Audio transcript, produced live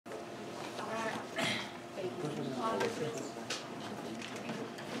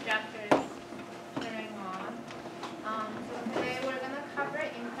projectors turning on. So today we're going to cover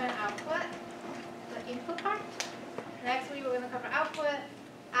input and output, the input part. Next week we're going to cover output.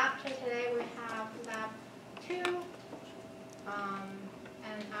 After today we have lab 2.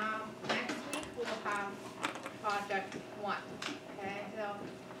 And next week we'll have project 1. Okay, so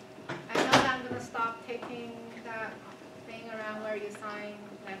I know that I'm going to stop taking that thing around where you sign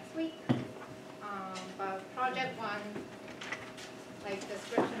next week. But project 1, like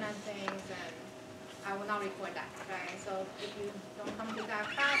description and things, and I will not record that, right? So if you don't come to that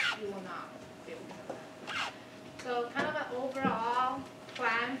class, you will not be able to know that. So kind of an overall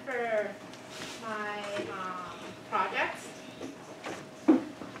plan for my projects.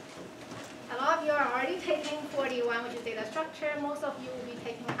 A lot of you are already taking 41, which is data structure. Most of you will be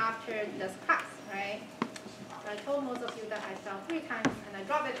taking after this class, right? So I told most of you that I failed 3 times, and I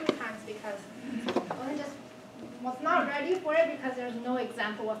dropped it 2 times because I was not ready for it because there's no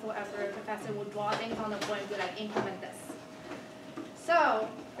example whatsoever. The professor will draw things on the board and be like, implement this. So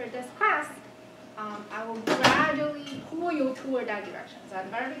for this class, I will gradually pull you toward that direction. So at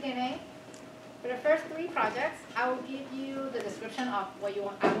the very beginning, for the first 3 projects, I will give you the description of what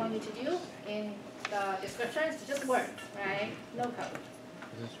I want you to do in the description. It's just words, right? No code.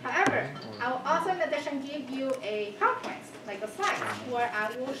 However, I will also, in addition, give you a PowerPoint, like a slide, where I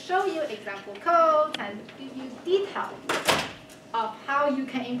will show you example codes and give you details of how you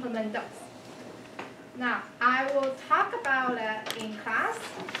can implement those. Now, I will talk about it in class,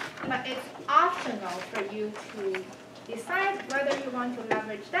 but it's optional for you to decide whether you want to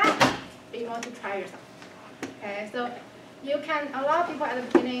leverage that or you want to try yourself. Okay, so you can, a lot of people at the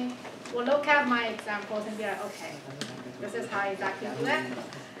beginning will look at my examples and be like, okay, this is how exactly you do it.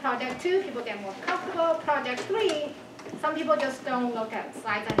 Project 2, people get more comfortable. Project 3, some people just don't look at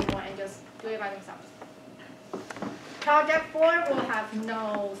slides anymore and just do it by themselves. Project 4 will have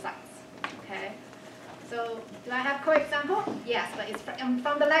no slides. Okay. So do I have code example? Yes, but it's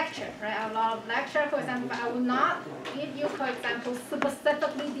from the lecture, right? A lot of lecture, for example, but I will not give you code examples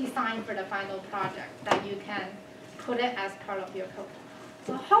specifically designed for the final project that you can put it as part of your code.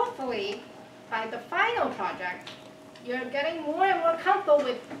 So hopefully, by the final project, you're getting more and more comfortable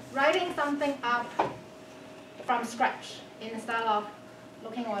with writing something up from scratch instead of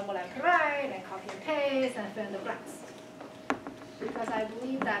looking at what I can write and copy and paste and fill in the blanks. Because I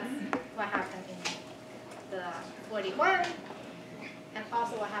believe that's what happened in the 41 and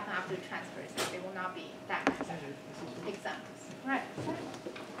also what happened after the transfers. So they will not be that examples. Right.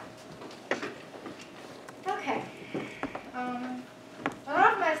 Okay. A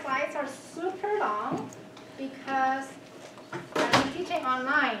lot of my slides are super long because I've been teaching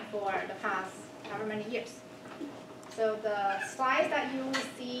online for the past however many years. So the slides that you will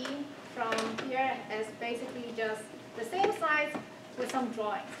see from here is basically just the same slides with some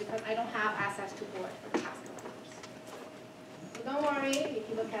drawings because I don't have access to board for the past couple of years. So don't worry, if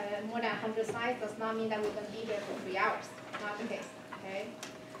you look at it, more than 100 slides does not mean that we're going to be there for 3 hours. Not the case, okay?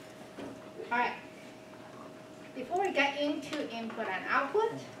 All right. Before we get into input and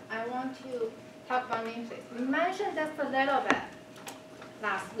output, I want to talk about namespace. We mentioned this a little bit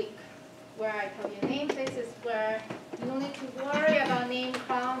last week, where I told you namespace is where you don't need to worry about name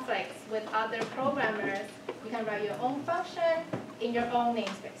conflicts with other programmers. You can write your own function in your own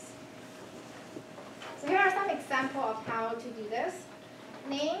namespace. So here are some examples of how to do this.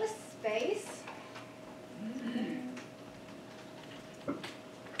 Namespace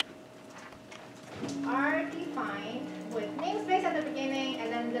are defined with namespace at the beginning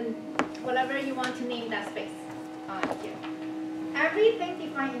and then whatever you want to name that space here. Everything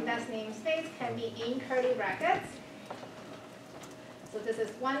defined in that namespace can be in curly brackets. So this is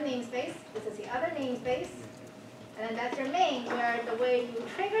one namespace, this is the other namespace, and then that's your main, where the way you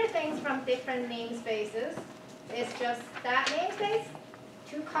trigger things from different namespaces is just that namespace,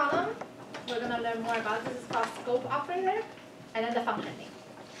 2 columns. We're going to learn more about this. It's called scope operator, and then the function name.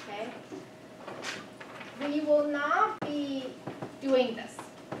 Okay. We will not be doing this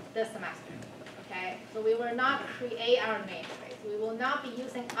semester. Okay. So we will not create our namespace. We will not be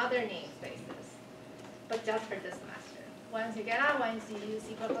using other namespaces, but just for this semester. Once you get out, once you use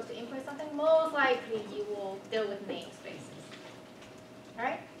C++ to input something, most likely you will deal with namespaces. All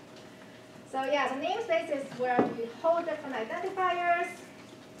right? So yeah, so namespace is where we hold different identifiers.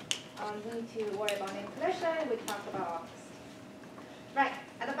 We need to worry about name collision. We talked about all this. Right,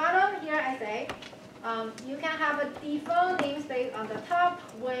 at the bottom here I say, you can have a default namespace on the top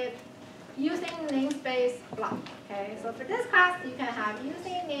with using namespace block. Okay, so for this class, you can have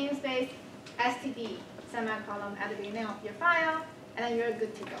using namespace std semicolon at the beginning of your file, and then you're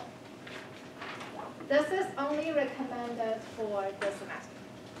good to go. this is only recommended for this semester,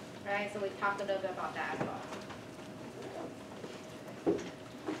 right? So we talked a little bit about that as well.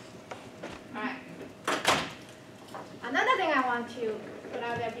 All right. Another thing I want to put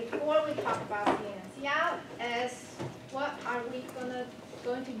out there before we talk about cin and cout is what are we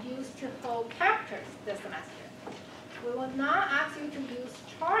going to use to hold characters this semester. We will not ask you to use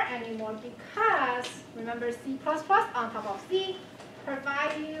char anymore because, remember, C++ on top of C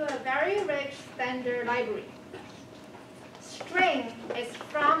provide you a very rich standard library. String is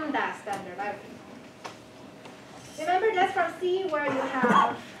from that standard library. Remember that's from C where you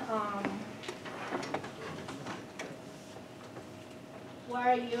have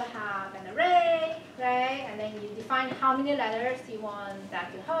an array, right? And then you define how many letters you want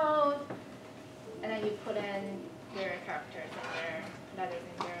that to hold, and then you put in your characters and your letters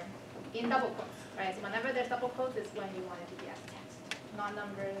in double quotes, right? So whenever there's double quotes, it's when you want it to be as text, not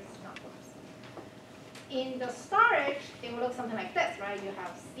numbers, not quotes. In the storage, it will look something like this, right? You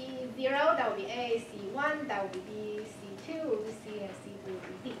have C0, that will be A, C1, that will be B, C2 will be C, and C3 will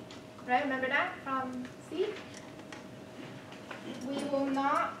be D. Right? Remember that from C? We will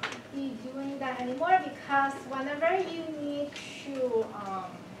not be doing that anymore because whenever you need to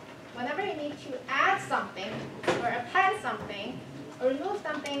add something or append something or remove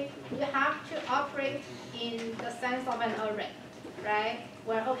something, you have to operate in the sense of an array, right?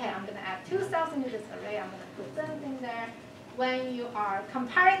 Where, okay, I'm going to add 2 cells into this array, I'm going to put something there. When you are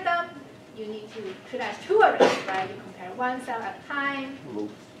comparing them, you need to treat as 2 arrays, right? You compare 1 cell at a time.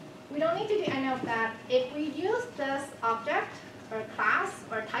 We don't need to do any of that. If we use this object or class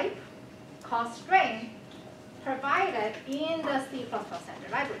or type called string provided in the C++ standard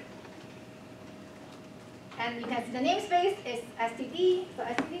library. And you can see the namespace is std. So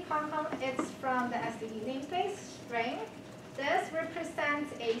std content is from the std namespace string. This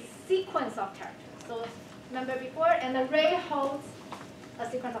represents a sequence of characters. So remember before, an array holds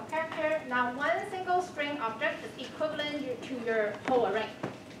a sequence of characters. Now one single string object is equivalent to your whole array.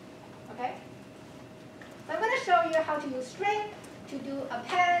 Okay? So I'm going to show you how to use string to do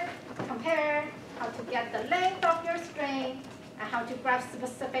append, compare, how to get the length of your string, and how to grab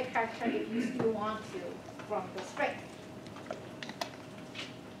specific character if you still want to from the string.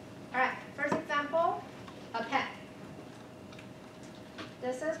 All right, first example, append.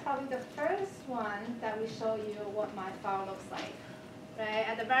 This is probably the first one that we show you what my file looks like. Right?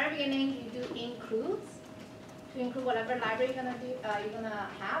 At the very beginning, you do includes to include whatever library you're gonna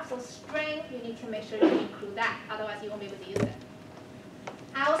have. So string, you need to make sure you include that. Otherwise, you won't be able to use it.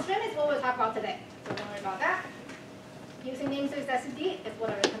 Iostream is what we'll talk about today, so don't worry about that. Using namespace std is what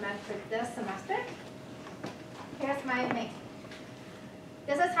I recommend for this semester. Here's my name.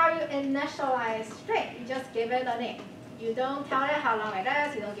 This is how you initialize string. You just give it a name. You don't tell it how long it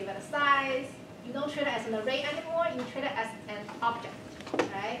is. You don't give it a size. You don't treat it as an array anymore. You treat it as an object,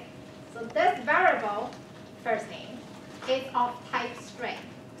 right? So this variable, first name, is of type string,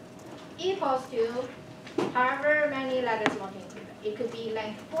 equals to however many letters you want to include. It could be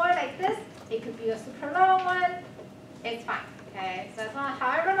length 4 like this. It could be a super long one. It's fine. Okay, so as long as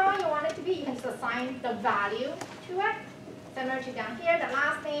however long you want it to be, you can just assign the value to it. Similar to down here, the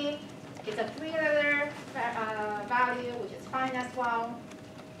last name, it's a 3-letter value, which is fine as well.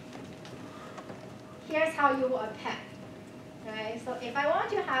 Here's how you will append. Okay, so if I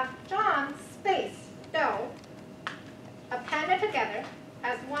want to have John space Doe appended together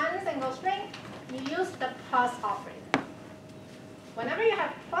as one single string, you use the plus operator. Whenever you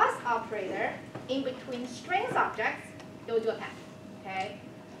have plus operator in between strings objects, it will do append. Okay?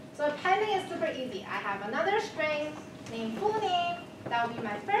 So appending is super easy. I have another string named full name. That will be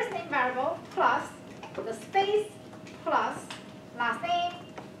my first name variable plus the space plus last name,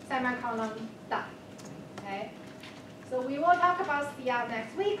 semicolon, done. Okay? So we will talk about cout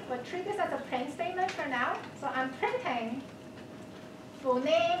next week, but treat this as a print statement for now. So I'm printing full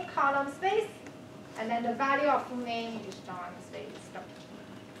name, column, space, and then the value of full name is John space.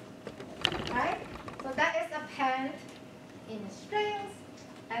 Right? So that is append in strings,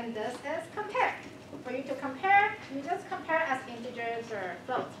 and this is compare. For you to compare, you just compare as integers or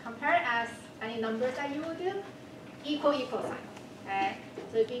floats. Compare as any numbers that you will do, equal sign. Okay?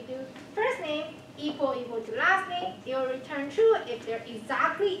 So if you do first name equal to last name, it will return true if they're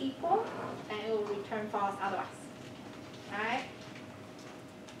exactly equal, and it will return false otherwise. Alright?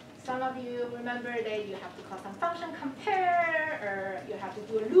 Some of you remember that you have to call some function compare, or you have to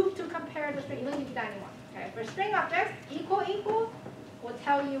do a loop to compare the string. You don't need to do that anymore. Okay? For string objects, equal will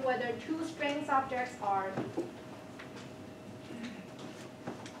tell you whether two strings objects are equal.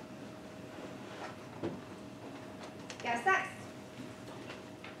 Get size.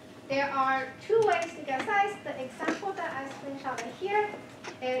 there are two ways to get size. The example that I screenshotted here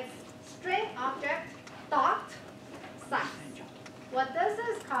is string object dot size. What this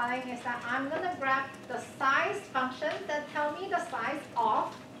is calling is that I'm going to grab the size function that tell me the size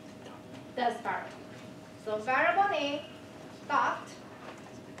of this variable. So variable name dot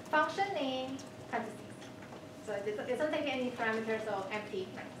function name parentheses. So it doesn't take any parameters, so empty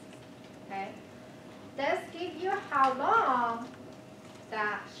parentheses. Okay. This gives you how long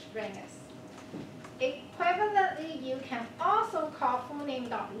that string is. Equivalently, you can also call full name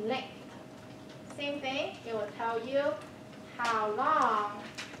dot length. Same thing, it will tell you how long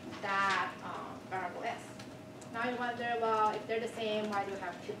that variable is. Now you wonder, well, if they're the same, why do you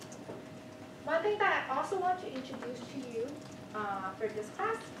have two? One thing that I also want to introduce to you for this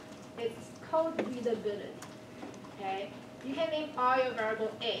class is code readability. Okay, you can name all your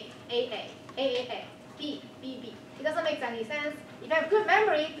variable A, B. It doesn't make any sense. If you have good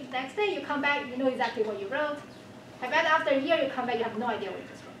memory, the next day you come back, you know exactly what you wrote. I bet after a year you come back, you have no idea what you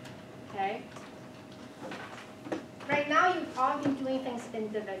just wrote. Okay. Right now, you've all been doing things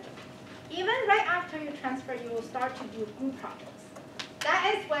individually. Even right after you transfer, you will start to do group projects.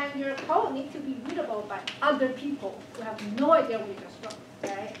 That is when your code needs to be readable by other people who have no idea what you just wrote,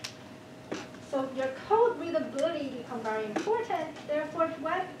 right? So your code readability becomes very important. Therefore,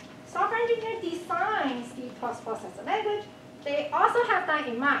 when software engineers design C++ as a language, they also have that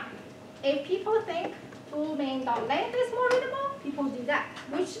in mind. If people think full main.length is more readable, people do that,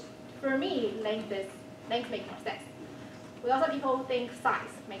 which for me, length makes more sense. We also have people who think size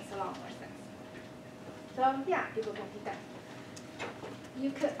makes a lot more sense. So yeah, people can do that.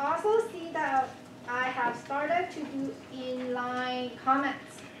 You could also see that I have started to do inline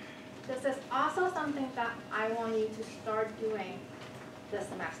comments. This is also something that I want you to start doing this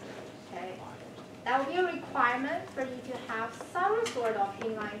semester. Okay? That will be a requirement for you to have some sort of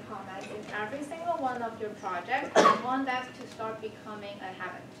inline comments in every single one of your projects. I want that to start becoming a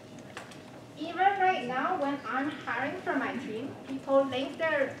habit. Even right now, when I'm hiring for my team, people link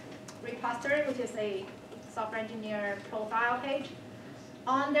their repository, which is a software engineer profile page,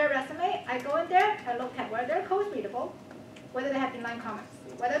 on their resume. I go in there, I look at whether their code is readable, whether they have inline comments,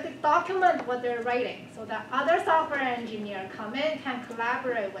 whether they document what they're writing, so that other software engineer come in can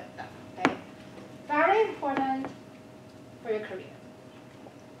collaborate with them. Okay? Very important for your career.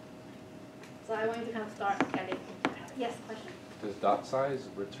 So I want you to kind of start getting into that. Yes, question? Does dot size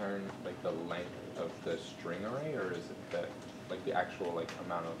return like the length of the string array, or is it the actual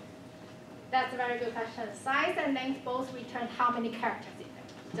amount of? That's a very good question. Size and length both return how many characters in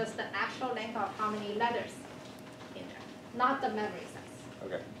there. Just the actual length of how many letters in there, not the memory size.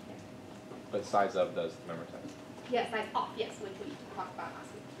 Okay. Yeah. But size of does the memory size? Yes, size of, yes, which we talked about last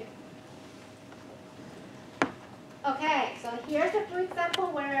week. Yeah. Okay, so here's a free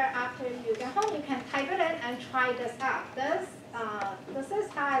example where after you get home, you can type it in and try this out. This is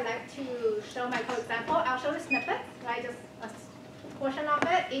how I like to show my code example. I'll show you snippets, right? Just a portion of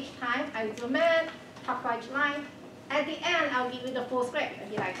it. Each time I zoom in, talk about each line. At the end, I'll give you the full script and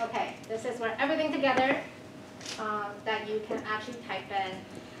be like, okay, this is where everything together that you can actually type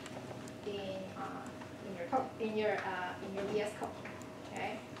in your code, in your VS Code.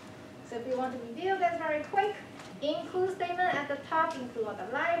 Okay. So if you want to review this very quick, include statement at the top, include all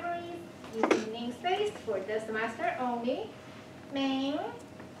the libraries, using namespace for this semester only. Main,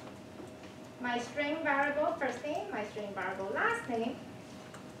 my string variable first name, my string variable last name,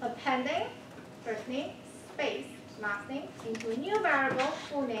 appending first name, space, last name, into a new variable,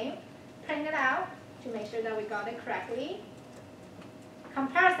 full name, print it out to make sure that we got it correctly.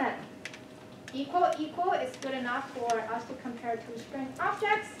 Comparison, equal is good enough for us to compare two string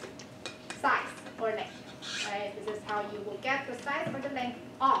objects, size or length. Right? This is how you will get the size or the length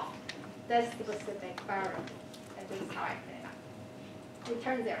of this specific variable. And this is how I print it out.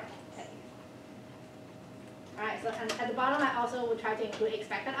 Return 0. Alright, so at the bottom I also will try to include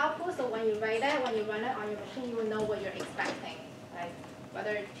expected output, so when you write it, when you run it on your machine, you will know what you're expecting, right?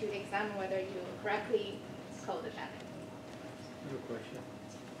 Whether to examine whether you correctly coded that. I have a question.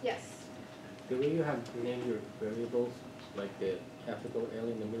 Yes. The way you have named your variables, like the capital L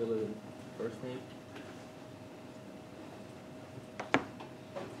in the middle of the first name?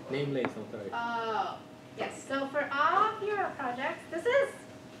 Name list, I'm sorry. Oh, yes. So for all of your projects, this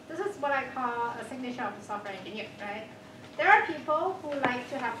is what I call a signature of the software engineer, right? There are people who like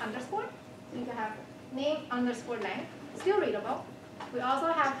to have underscore. You can have name underscore length, still readable. We also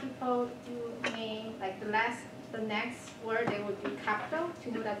have people do name, like the next word, they would be capital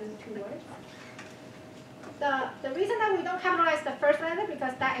to know that this is 2 words. The reason that we don't capitalize the first letter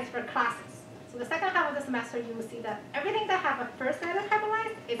because that is for classes. So the second half of the semester, you will see that everything that have a first letter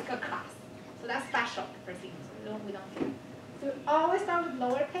capitalized is a class. So that's special for C. So we don't care. So we always start with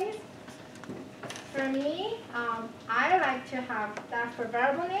lowercase. For me, I like to have that for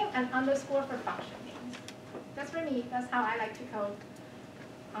variable name and underscore for function name. That's for me. That's how I like to code.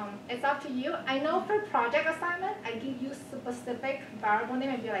 It's up to you. I know for project assignment, I give you specific variable name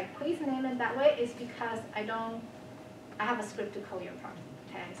and be like, please name it that way. It's because I have a script to code your project.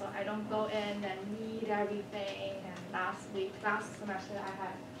 Okay, so I don't go in and read everything. And last semester, I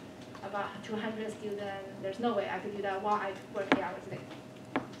had about 200 students. There's no way I could do that while I work 8 hours a day.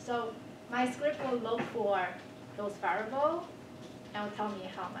 So my script will look for those variables and will tell me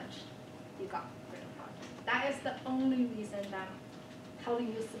how much you got for the project. That is the only reason that I'm telling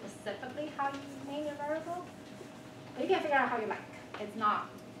you specifically how you name your variable. But you can figure out how you like. It's not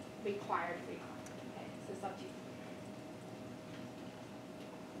required for you. Okay, so it's up to you.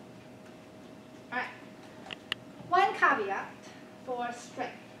 All right. One caveat for string.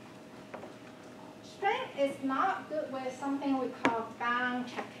 String is not good with something we call bound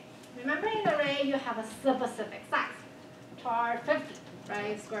checking. Remember in the array you have a specific size, char 50,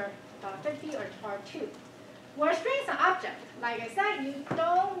 right? Square 50 or char 2. Where string is an object, like I said, you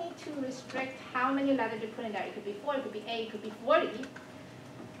don't need to restrict how many letters you put in there. It could be 4, it could be 8, it could be 40.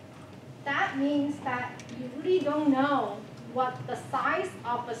 That means that you really don't know what the size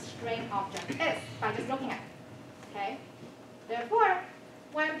of a string object is by just looking at it. Okay? Therefore,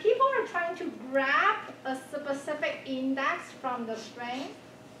 when people are trying to grab a specific index from the string,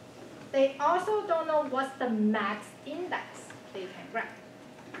 they also don't know what's the max index they can grab.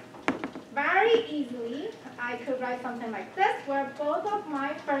 Very easily, I could write something like this, where both of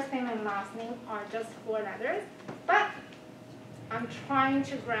my first name and last name are just 4 letters, but I'm trying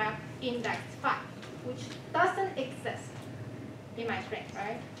to grab index 5, which doesn't exist in my string,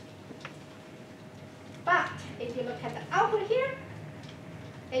 right? But if you look at the output here,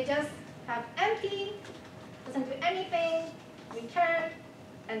 it just have empty, doesn't do anything, return,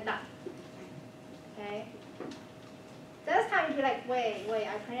 and done. Okay? This time you'd be like, wait,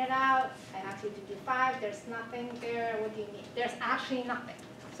 I printed out, I asked you to do 5, there's nothing there, what do you mean? There's actually nothing.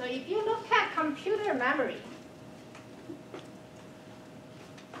 So if you look at computer memory,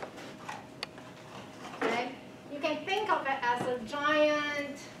 okay, you can think of it as a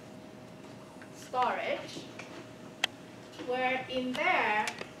giant storage, where in there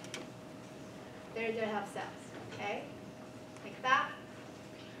you have cells, okay, like that.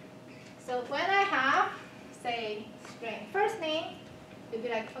 So when I have, say, string first name, you'd be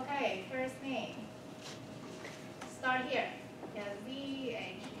like, okay, first name, start here,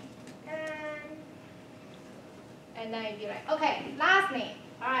 Z-H-N, and then you'd be like, okay, last name,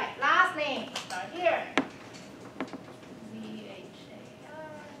 all right, last name, start here, Z-H-A-N,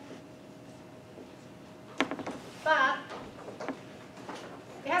 but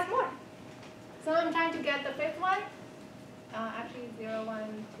it has more. So I'm trying to get the 5th one. Actually, 0,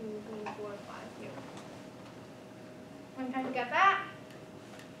 1, 2, 3, 4, 5, 0. I'm trying to get that.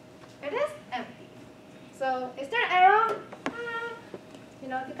 It is empty. So is there an error? You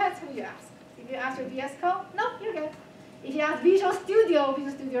know, depends who you ask. If you ask your VS Code, no, you're good. If you ask Visual Studio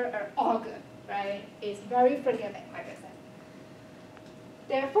are all good, right? It's very forgiving, like I said.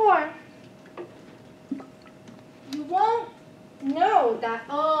 Therefore, you won't know that,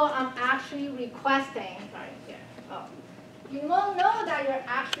 oh, I'm actually requesting, sorry, here, oh. You won't know that you're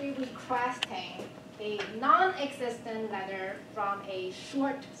actually requesting a non-existent letter from a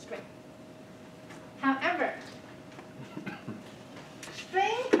short string. However,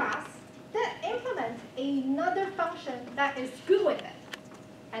 string class did implement another function that is good with it.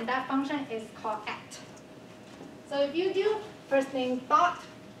 And that function is called at. So if you do first name dot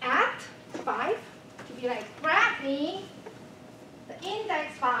at 5, to be like, grab me the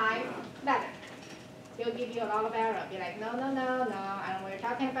index 5 letter. It'll give you a lot of error. Be like, no, I don't know what you're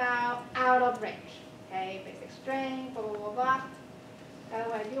talking about, out of range. Okay, basic string, blah, blah, blah, blah. By the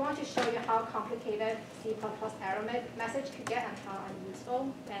way, I do want to show you how complicated C++ error message could get and how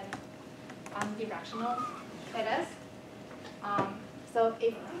unuseful and unidirectional it is. So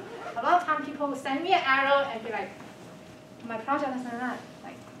if a lot of times people will send me an error and be like, my project doesn't run,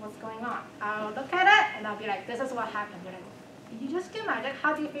 like, what's going on? I'll look at it and I'll be like, this is what happened. You're like, did you just do magic?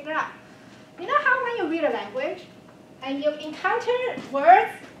 How do you figure out? You know how when you read a language and you encounter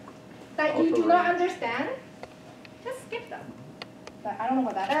words that you do not understand, just skip them. But I don't know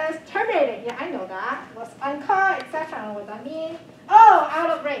what that is. Terminated, yeah, I know that. What's uncaught, etc. I don't know what that means. Oh, out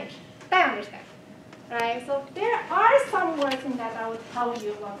of range. I understand. Right? So there are some words in that will tell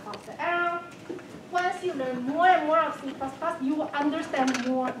you what caused the error. once you learn more and more of C++, you will understand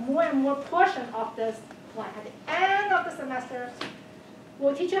more and more portion of this one. At the end of the semester,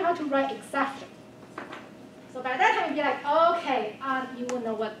 we'll teach you how to write exception. So by that time, you'll be like, okay, you will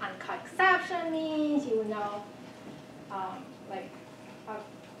know what uncaught exception means. You will know,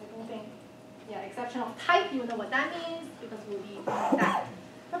 exception of type. You will know what that means because we'll be doing that.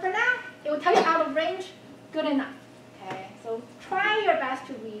 But for now, it will tell you out of range. Good enough. Okay. So try your best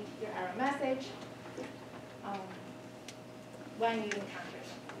to read your error message when you encounter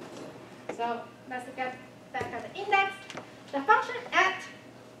it. So let's get back at the index. The function at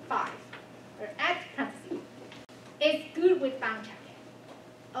 5 or at parentheses is good with bound checking,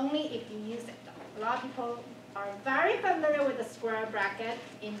 only if you use it. A lot of people are very familiar with the square bracket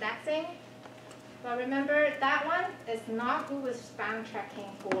indexing, but remember that one is not good with bound checking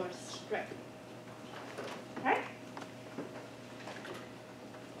for string. Right?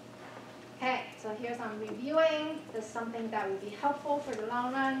 Okay, so here's some reviewing. This is something that will be helpful for the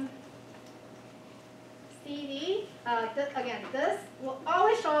long run. CD, again, this will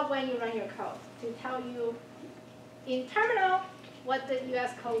always show up when you run your code to tell you in terminal what the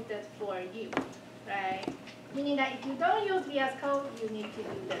VS Code did for you, right? Meaning that if you don't use VS Code, you need to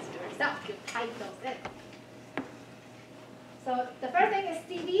do this yourself. You type those in. So the first thing is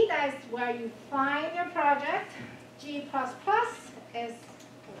CD, that is where you find your project. G++ is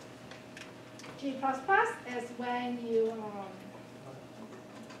when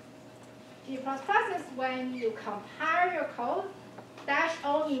you compile your code.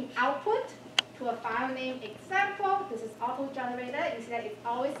 -O means output to a file name example. This is auto-generated. You see that it's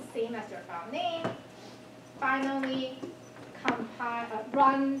always the same as your file name. Finally,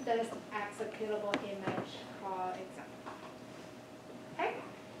 run this executable image called example. Okay?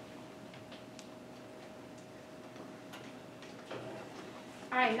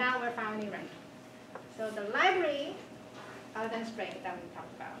 All right, now we're finally ready. So the library, other than string that we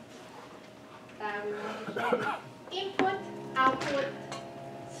talked about, that we want to show you input, output,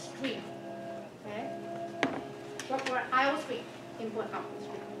 stream. Okay? Short for iostream, input, output,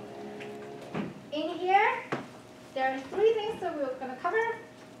 stream. In here, there are 3 things that we're going to cover.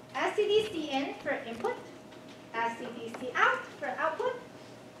 std_cin for input, std_cout for output,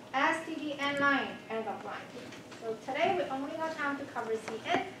 std_endline, end of line. So today we only have time to cover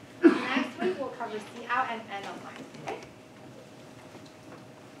cin. Next week we'll cover cout and end of line. Okay?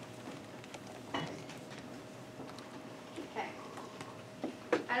 Okay.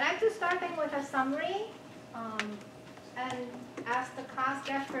 I like to start things with a summary. And as the class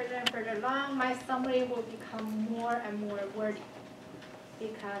gets further and further along, my summary will become more and more wordy,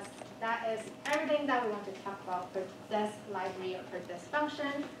 because that is everything that we want to talk about for this library or for this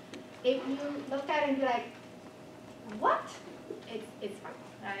function. If you look at it and be like, what? It's fine.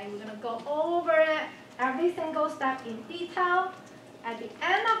 Right? We're going to go over it, every single step in detail. At the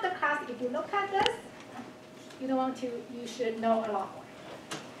end of the class, if you look at this, you should know a lot more.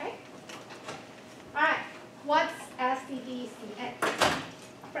 Okay? All right. What's std_cin?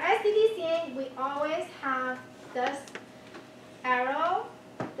 For std_cin, we always have this arrow.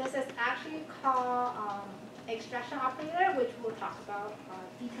 This is actually called extraction operator, which we'll talk about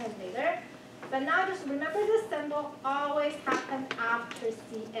detail later. But now just remember this symbol always happens after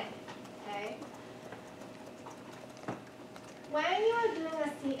cin. Okay? When you are doing a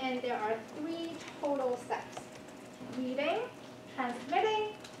cin, there are 3 total steps: reading, transmitting,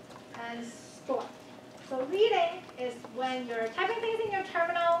 and store. So reading is when you're typing things in your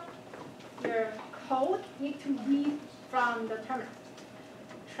terminal, your code needs to read from the terminal.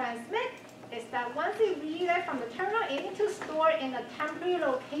 Transmit is that once you read it from the terminal, it needs to store in a temporary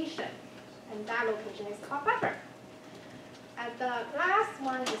location. And that location is called buffer. And the last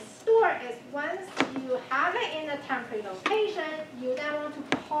one, the store, is once you have it in a temporary location, you then want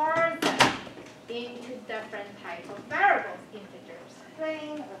to parse it into different types of variables, integers,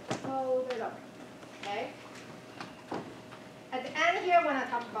 string, or float, or whatever. Okay? At the end here, when I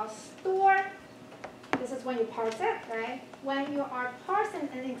talk about store, this is when you parse it, right? When you are parsing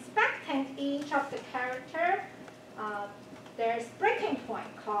and expecting each of the character, there's breaking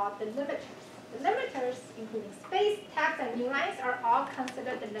point called the limiters. The limiters, including space, tabs, and new lines, are all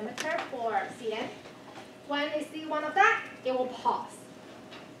considered the limiter for cin. When you see one of that, it will pause.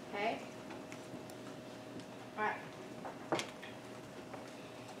 Okay? All right.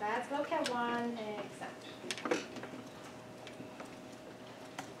 Let's look at one example.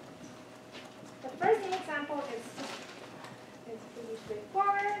 The first example is pretty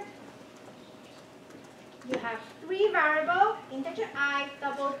straightforward. You have 3 variables, integer I,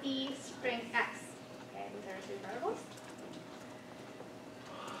 double D, string x. Okay, these are 3 variables.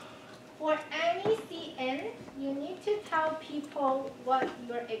 For any cin, you need to tell people what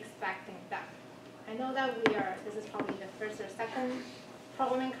you're expecting back. I know that this is probably the first or second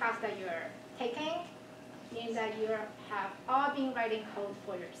programming class that you're taking, means that you have all been writing code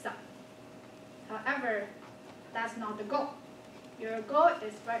for yourself. However, that's not the goal. Your goal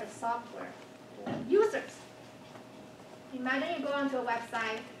is to write a software for users. Imagine you go onto a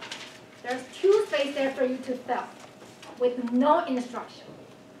website, there's 2 spaces there for you to fill with no instruction.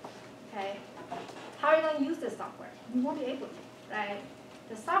 Okay? How are you going to use this software? You won't be able to, right?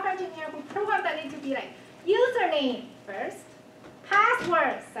 The software engineer who programmed that needs to be like username first,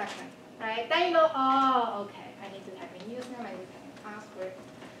 password second, right? Then you know, oh, okay, I need to type in username, I need to type in password.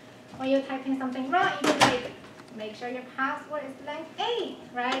 When you're typing something wrong, you can like make sure your password is length 8,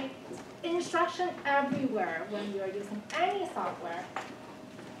 right? Instruction everywhere when you're using any software,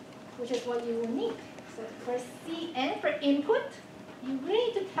 which is what you will need. So for cin, for input, you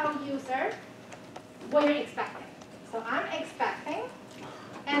really need to tell user what you're expecting. So I'm expecting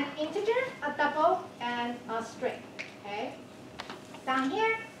an integer, a double, and a string. Okay? Down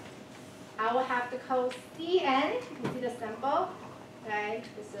here, I will have the code cin. You see the symbol, right?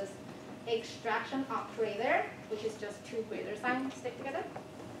 This is extraction operator, which is just 2 greater signs stick together.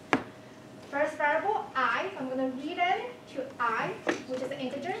 First variable, I, I'm going to read in to I, which is an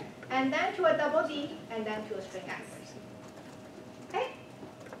integer, and then to a double D, and then to a string S. Okay?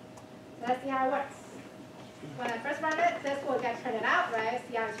 So let's see how it works. When I first run it, this will get printed out, right?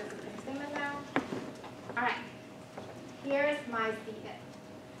 CI is just a print statement now. All right. Here's my cin.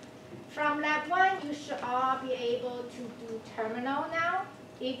 From lab 1, you should all be able to do terminal now.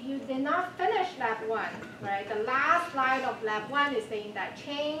 If you did not finish lab 1, right, the last slide of lab 1 is saying that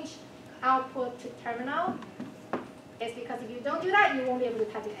change output to terminal. It's because if you don't do that, you won't be able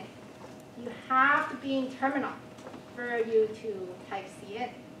to type in anything. You have to be in terminal for you to type cin,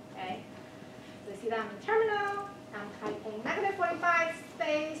 okay? So you see that I'm in terminal, I'm typing -45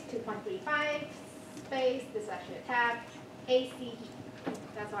 space, 2.35 space, this is actually a tab, ACE.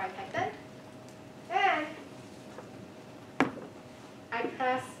 That's what I typed in. And I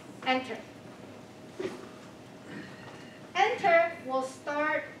press enter. Enter will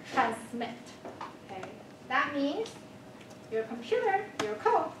start transmit. Okay? That means your computer, your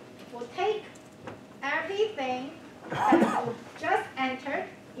code, will take everything that you just entered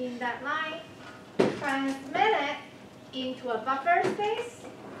in that line, transmit it into a buffer space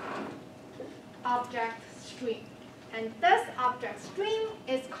object stream. And this object stream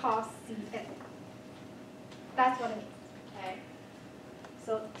is called cin. That's what it means. Okay?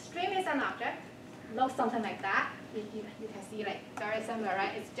 So stream is an object, looks something like that. You can see like very similar,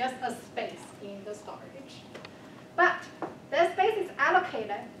 right? It's just a space in the storage. But this space is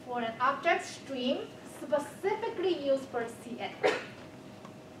allocated for an object stream specifically used for cin.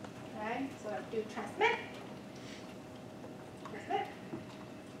 Okay, so I do transmit,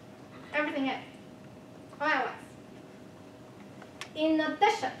 everything in, all at once. In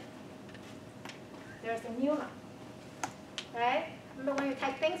addition, there's a new line, right? Remember when you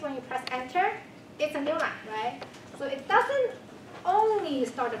type things, when you press enter, it's a new line, right? So it doesn't only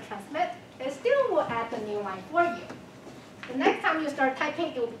start the transmit, it still will add the new line for you. The next time you start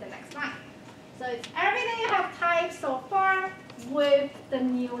typing, it will be the next line. So it's everything you have typed so far with the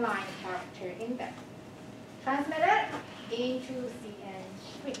new line character in there. Transmit it into cin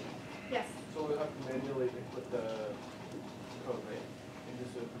stream. Yes? So we have to manually input the code, right?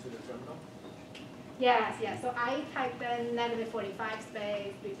 Into the terminal? Yes, yes. So I typed in -45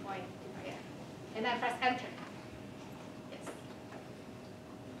 space, 3.2, yeah. And then press enter. Yes.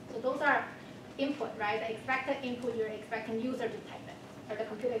 So those are input, right? The expected input you're expecting user to type in, or the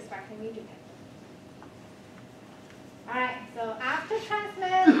computer expecting you to type in. All right, so after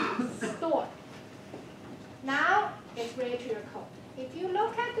transmit, store. Now it's ready to your code. If you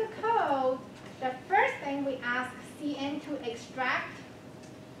look at the code, the first thing we ask cin to extract,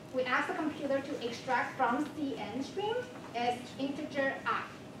 we ask the computer to extract from cin stream is integer I.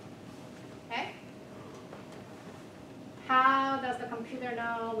 Okay? How does the computer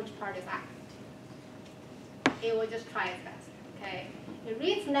know which part is I? It will just try its best. Okay? It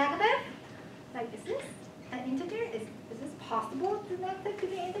reads negative, like is this an integer? Is this possible to negative to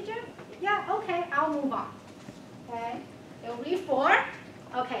be an integer? Yeah, okay, I'll move on. Okay? It'll read 4.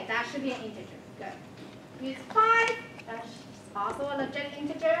 Okay, that should be an integer. Good. Reads 5, that's also a legit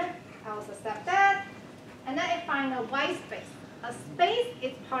integer. I'll also accept that. And then it finds a white space. A space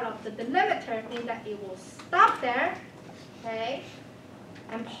is part of the delimiter, meaning that it will stop there, okay,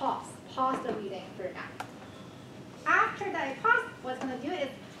 and pause. Pause the reading for that. After that it pauses, what it's going to do is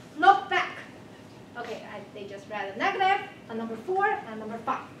look back. Okay, they just read a negative, a number 4, and a number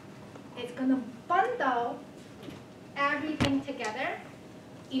 5. it's going to bundle everything together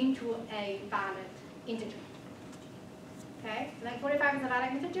into a valid integer. Okay, like 45 is a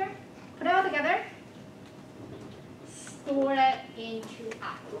valid integer. Put it all together, store it into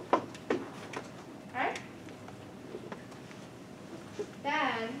I. Alright?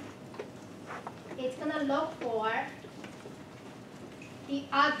 Then it's going to look for the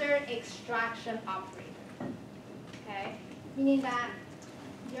other extraction operator. Okay? Meaning that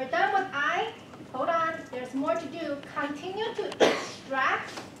you're done with I. Hold on, there's more to do. Continue to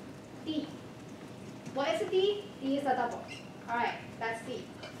extract D. What is a D? D is a double. Alright, that's C.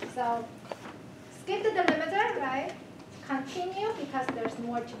 So skip the delimiter, right? Continue because there's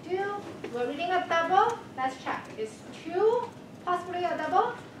more to do. We're reading a double. Let's check. Is 2 possibly a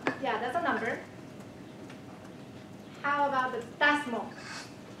double? Yeah, that's a number. How about the decimal?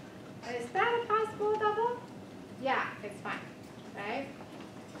 Is that a possible double? Yeah, it's fine, right?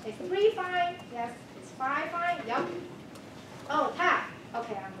 Is 3 fine? Yes. Is 5 fine? Yep. Oh, tab.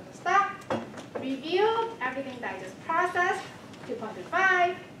 Okay, I'm going to stop. Review everything that I just processed.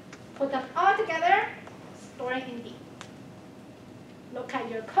 2.25. Put them all together. Store it in D. Look at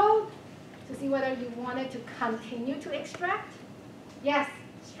your code to see whether you wanted to continue to extract. Yes,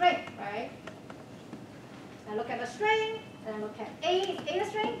 string, right? Now look at the string, and look at A. A the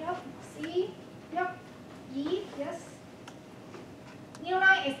string? Yep. C? Yep. E? Yes. New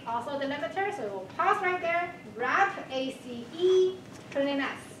line is also the delimiter, so we'll pause right there. Wrap ACE, put it in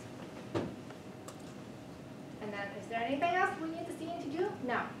S. And then is there anything else we need the cin to do?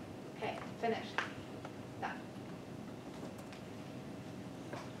 No. Okay, finished. Done.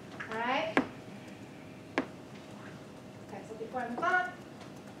 Alright. Okay, so before I move on,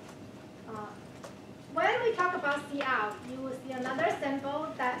 when we talk about cout, you will see another symbol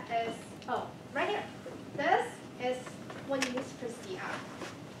that is, oh, right here. This is what you use for cout.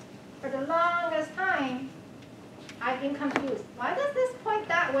 For the longest time, I've been confused. Why does this point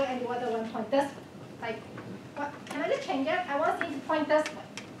that way and the other one point this way? Like, what? Can I just change it? I want cin to point this way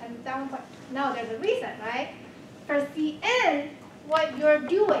and that one point. No, there's a reason, right? For cin, what you're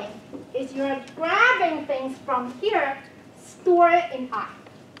doing is you're grabbing things from here, store it in I.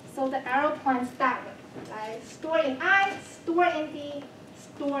 So the arrow points that way, right? Store in I, store in D,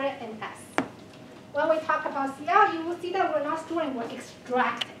 store it in S. When we talk about cout, you will see that we're not storing, we're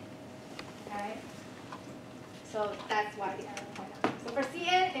extracting. Okay? So that's why the arrow points out. So for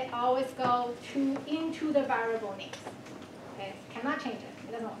cin, it always goes into the variable names. Okay? Cannot change it.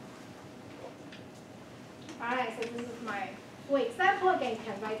 It doesn't work. Alright, so this is my full example. Again, you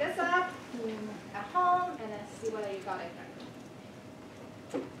can write this up at home and then see whether you got it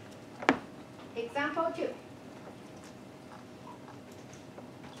right. Example 2.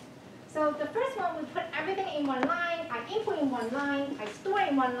 So the first one, we put everything in one line. I input in one line. I store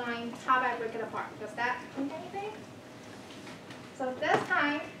in one line. How about I break it apart? Does that change anything? So this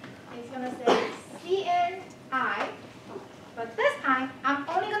time, it's going to say cin I. But this time, I'm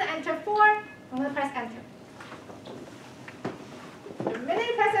only going to enter 4. I'm going to press enter. The minute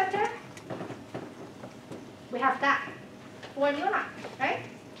you press enter, we have that. 4 new line, right?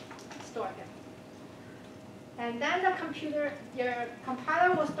 Store it. And then your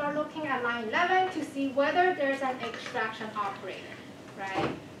compiler will start looking at line 11 to see whether there's an extraction operator, right?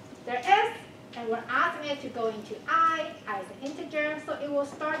 There is, and we're asking it to go into I is an integer, so it will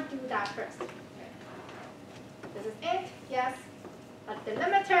start do that first. Okay. This is int, yes. A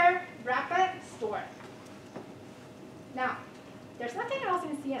delimiter, wrap it, store it. Now, there's nothing else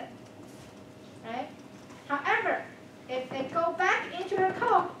in cin, right? However, if they go back into your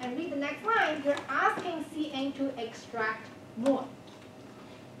code and read the next line, you're asking cin to extract more.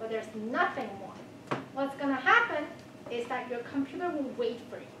 But there's nothing more. What's going to happen is that your computer will wait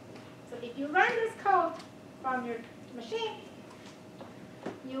for you. So if you run this code from your machine,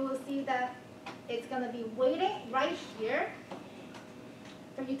 you will see that it's going to be waiting right here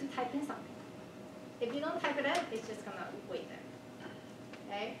for you to type in something. If you don't type it in, it's just going to wait there.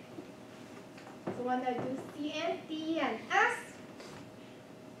 Okay? So when I do cin, D, and S,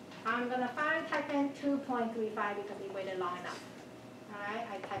 I'm going to finally type in 2.35 because we waited long enough. Alright,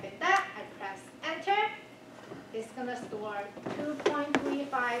 I type in that, I press enter. It's going to store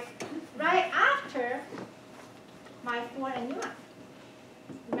 2.35 right after my 4 and new line.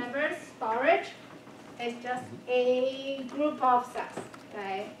 Remember, storage is just a group of cells.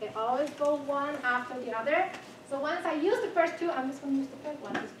 Okay? It always goes one after the other. So once I use the first 2, I'm just going to use the third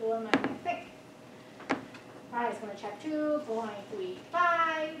one to store my next thing. Alright, it's going to check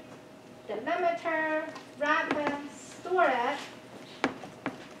 2.35, delimiter, wrap it, store it.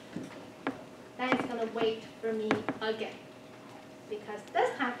 Then it's going to wait for me again. because this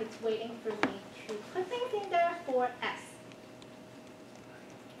time it's waiting for me to put things in there for S.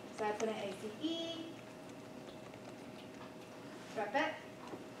 So I put in ACE, drop it,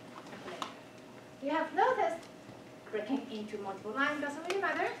 and put it. You have noticed breaking into multiple lines doesn't really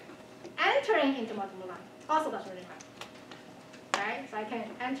matter. Entering into multiple lines also doesn't really matter. Right? So I can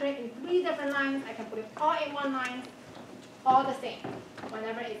enter it in 3 different lines. I can put it all in one line, all the same.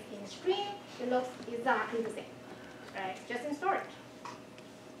 Whenever it's in stream, it looks exactly the same. Right? Just in storage.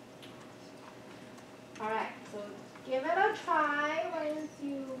 All right, so give it a try once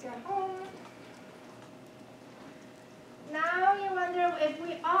you get home. Now you wonder if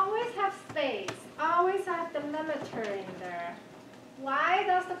we always have space, always have the limiter in there. Why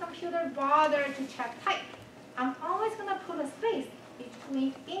does the computer bother to check type? I'm always going to put a space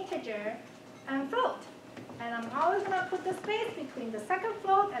between integer and float. And I'm always going to put the space between the second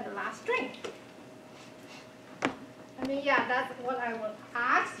float and the last string. I mean, yeah, that's what I would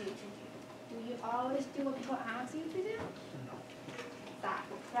ask you to do. Do you always do what people ask you to do? That,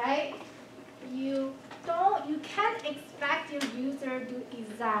 right? You can't expect your user to do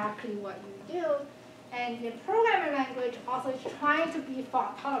exactly what you do. And the programming language also is trying to be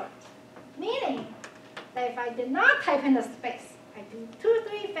fault tolerant. Meaning that if I did not type in the space, I do 2,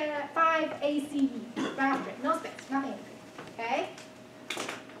 3, 5, ACE, round trip, no space, nothing in between, okay?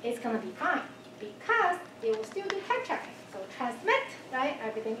 It's going to be fine because it will still do type checking. So transmit, right,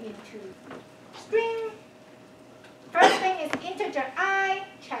 everything into string. First thing is integer I,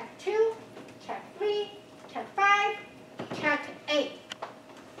 check 2, check 3, check 5, check 8.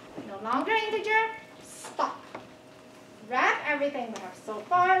 No longer integer, stop. Wrap everything we have so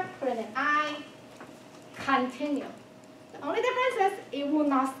far, put it in I, continue. The only difference is it will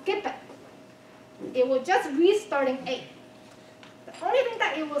not skip it. It will just read starting 8. The only thing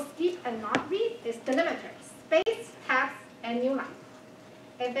that it will skip and not read is delimiter, space, tabs, and new line.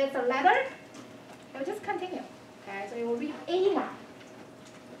 If it's a letter, it will just continue. Okay, so it will read A now.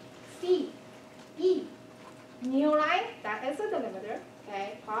 C, E, new line, that is a delimiter.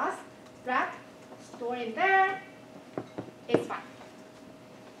 Okay, pause, wrap, store in there, it's fine.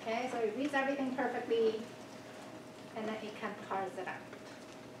 Okay, so it reads everything perfectly, and then it can parse it out.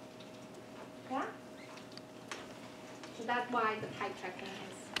 Yeah? So that's why the type checking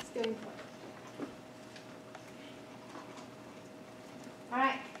is still important. All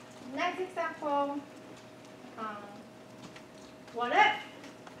right, next example. What if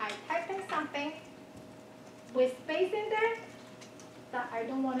I type in something with space in there that I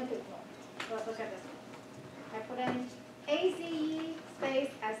don't want it to ignore? Well, look at this one. I put in ACE space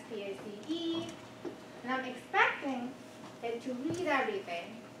SPACE, and I'm expecting it to read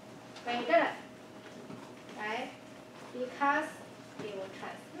everything, but it didn't, right? Because it will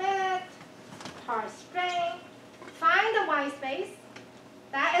transmit, parse string, find the white space,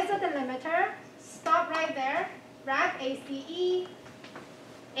 that is a delimiter, stop right there, wrap ACE,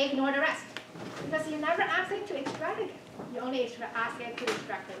 ignore the rest. Because you never ask it to extract it again. You only ask it to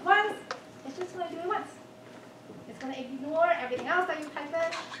extract it once, it's just going to do it once. It's going to ignore everything else that you typed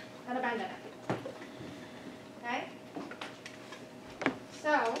in and abandon it. Okay?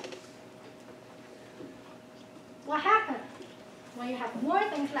 So, what happens when you have more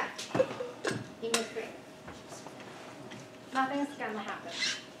things left in your string? Nothing's going to happen.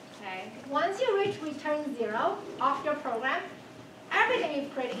 Okay? Once you reach return 0 of your program, everything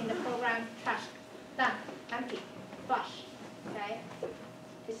you've created in the program, trash, done, empty, flush. Okay?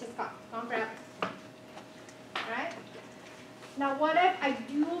 It's just gone forever. Right? Now, what if I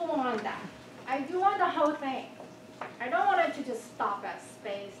do want that? I do want the whole thing. I don't want it to just stop at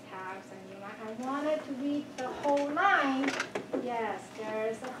space, tabs, and new line. I want it to read the whole line. Yes,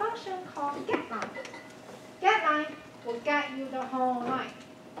 there's a function called getline. Getline will get you the whole line.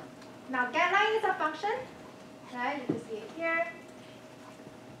 Now, getline is a function, right? You can see it here.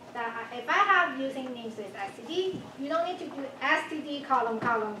 That if I have using namespace std, you don't need to do std column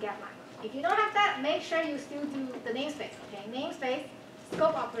getline. If you don't have that, make sure you still do the namespace. Okay, namespace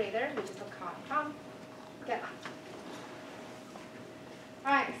scope operator, which is a column getline.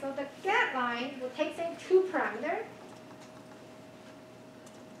 All right, so the getline will take in 2 parameters.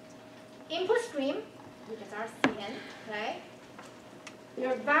 Input stream, which is our cin, right?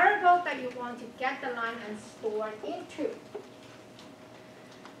 Your variable that you want to get the line and store into.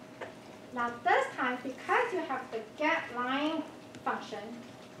 Now this time, because you have the getLine function,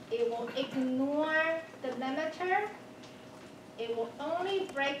 it will ignore the limiter. It will only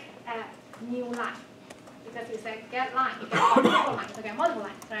break at new line. Because you said getLine, you get multiple lines, you get multiple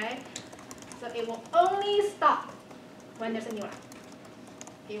lines, right? So it will only stop when there's a new line.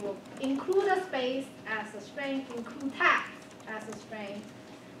 It will include a space as a string, include tabs as a string.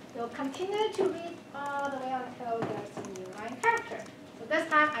 You'll continue to read all the way until there's a new line character. So this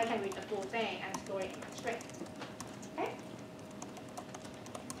time I can read the full thing and store it in my string. Okay?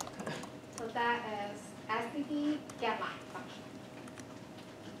 So that is std getline function.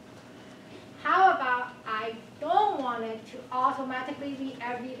 How about I don't want it to automatically read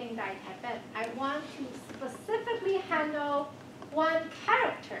everything that I type in. I want to specifically handle one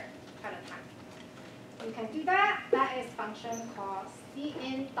character at a time. You can do that. That is a function called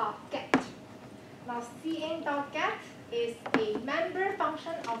cin.get. Now cin.get is a member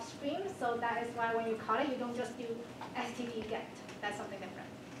function of stream, so that is why when you call it, you don't just do std get. That's something different.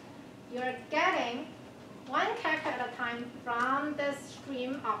 You're getting one character at a time from this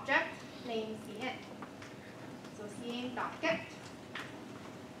stream object named cin. So cin.get.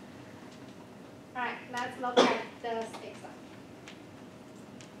 All right, let's look at this example.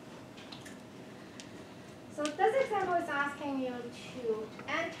 So this example is asking you to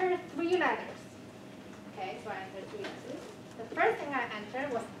enter 3 letters. Okay, so I entered 3 letters. The first thing I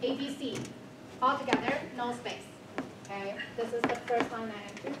entered was ABC, all together, no space. Okay, this is the first line I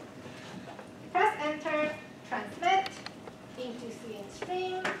entered. Press enter, transmit into cin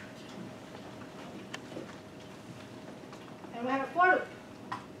stream, and we have a for loop.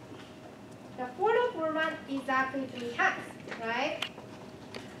 The for loop will run exactly 3 times, right?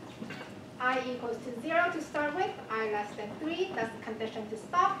 I equals to 0 to start with, I less than 3, that's the condition to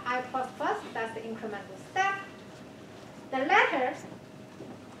stop, I plus plus, that's the incremental step. The letters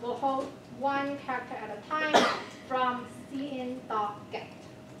will hold 1 character at a time from cin.get.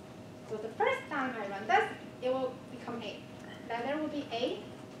 So the first time I run this, it will become A. Letter will be A.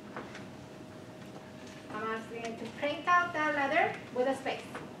 I'm asking it to print out that letter with a space.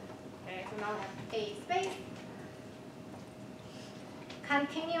 Okay, so now I have A space.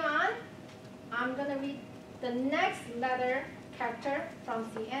 Continue on. I'm going to read the next letter character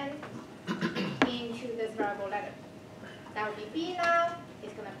from cin into this variable letter. That will be B now.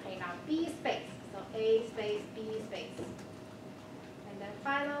 It's going to print out B space. So A space, B space. And then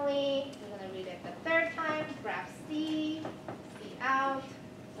finally, we're going to read it the 3rd time. Grab C, C out.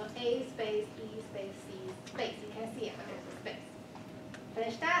 So A space, B space, C space. You can see it, but there's a space.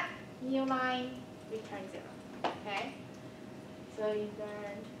 Finish that. New line, return 0. Okay? So you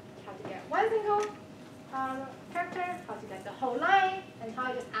learned how to get one single character, how to get the whole line, and how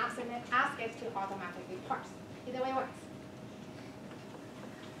you just ask it to automatically parse. Either way works.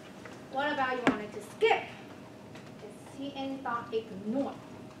 What about you wanted to skip? It's cin.ignore.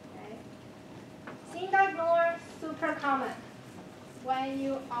 Okay? Cin.ignore, super common. When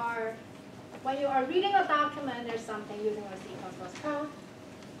you are reading a document, there's something using a C++ code.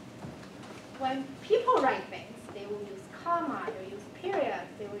 When people write things, they will use comma, they will use periods,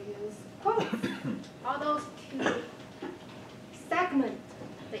 they will use quotes, all those to segment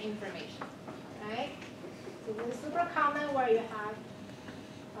the information, right? So this is super common where you have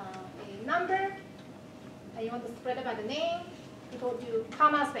a number, and you want to spread it by the name, people do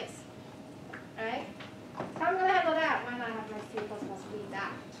comma space, right? So I'm going to handle that when I have my C++ read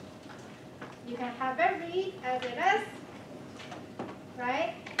that. You can have it read as it is,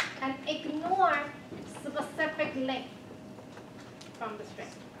 right? And ignore specific length from the string.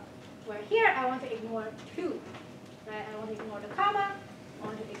 Where here I want to ignore 2, right? I want to ignore the comma, I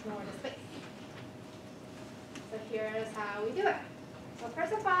want to ignore the space. So here's how we do it. So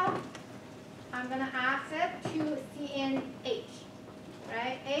first of all, I'm going to ask it to cin h,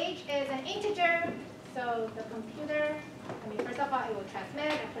 right? H is an integer, so the computer, first of all, it will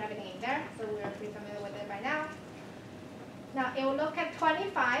transmit and put everything in there, so we're pretty familiar with it by now. Now it will look at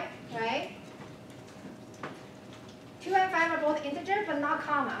 25, right? 2 and 5 are both integer, but not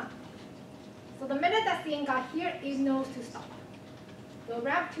comma. So the minute that cin got here, it knows to stop. We'll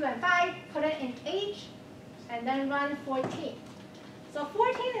wrap 2 and 5, put it in h, and then run 14. So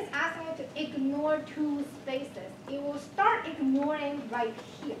 14 is asking it to ignore 2 spaces. It will start ignoring right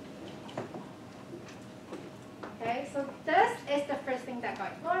here. Okay, so this is the first thing that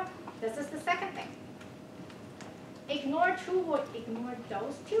got ignored. This is the second thing. Ignore 2 will ignore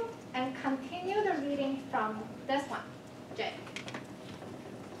those 2 and continue the reading from this one, J.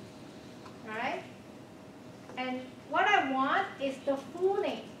 Alright? And what I want is the full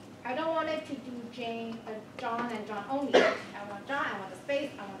name. I don't want it to do Jane, John and John only. I want John, I want the space,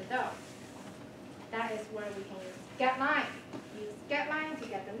 I want the dog. That is where we can use getline. Use getline to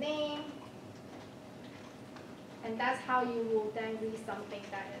get the name. And that's how you will then read something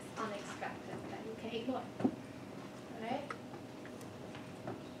that is unexpected that you can ignore. Alright?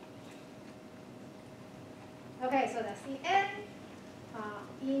 Okay, so the cin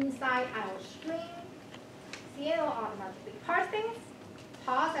inside iostream. cin will automatically parse things,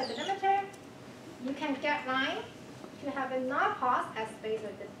 pause as delimiter. You can get line to have it not pause as space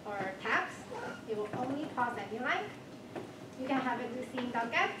or tabs. It will only pause at new line. You can have it do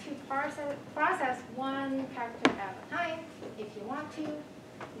cin.get to process one character at a time if you want to.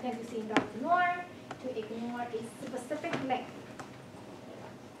 You can do cin.ignore to ignore a specific length.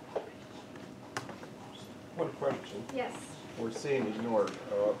 One question. Yes. We're saying ignore.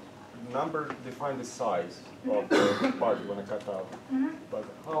 Number define the size of the part you want to cut out. But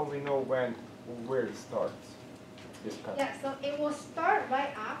how we know where it starts? This cut. Yeah, so it will start right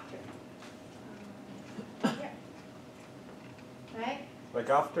after. Here. Right? Like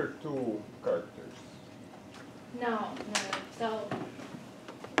after 2 characters. No. So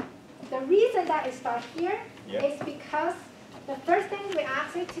the reason that it starts here Yeah. is because the first thing we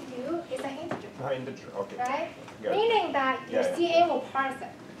ask it to do is an integer. Integer, okay. Right? Got it. Meaning that your Yeah, cin will parse it.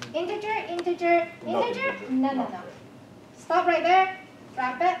 Integer, integer, Not integer? integer. No. Stop right there,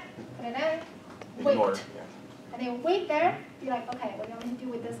 wrap it, put it in, wait. Ignore. And then wait there, be like, okay, what do you want me to do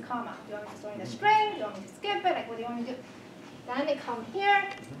with this comma? Do you want me to store in the string? Do you want me to skip it? Like, what do you want me to do? Then they come here.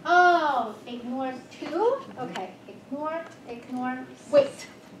 Oh, ignore 2. Okay, ignore, wait.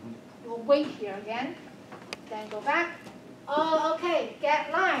 You will wait here again. Then go back. Oh, okay,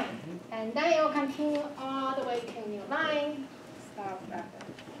 get line. And then it will continue all the way to new line. Stop, wrap it.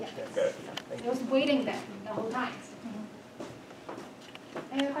 Yeah. Okay, got it. Thank It was waiting there the whole time.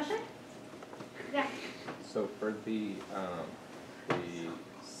 Any other question? Yeah. So for the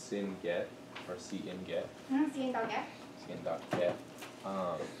cin.get or cin.get, Cin.get. cin.get,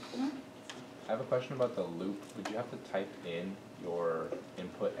 I have a question about the loop. Would you have to type in your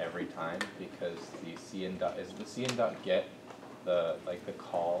input every time because the is the cin.get the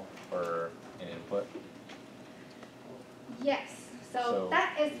call for an input? Yes. So So-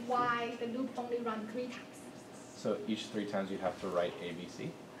 that is why the loop only runs 3 times. So each 3 times you'd have to write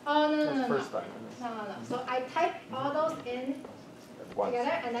ABC? Oh, no. That's first time. No. So I type all those in Once.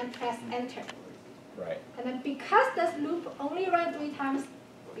 together and then press enter. Right. And then because this loop only runs 3 times,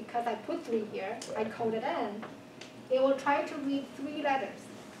 because I put 3 here, I Right. coded in, it will try to read 3 letters.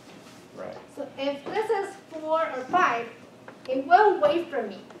 Right. So if this is 4 or 5, it will wait for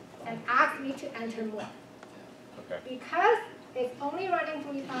me and ask me to enter more. Okay. Because it's only running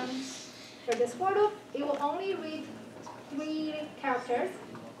 3 times for this for loop, it will only read 3 characters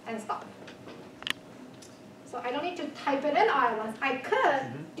and stop. So I don't need to type it in all at once. I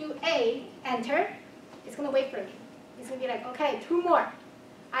could do A, enter. It's going to wait for me. It's going to be like, okay, 2 more.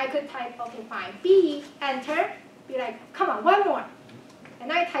 I could type, okay, fine. B, enter. Be like, come on, 1 more.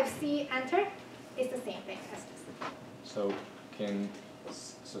 And I type C, enter. It's the same thing as this. So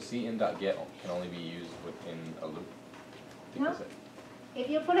cin.get can only be used within a loop? No. Because If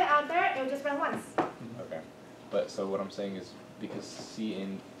you put it out there, it will just run once. okay. But so what I'm saying is because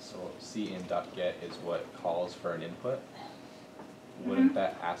cin.get is what calls for an input, wouldn't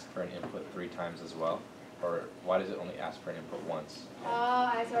that ask for an input 3 times as well? Or why does it only ask for an input once? Oh,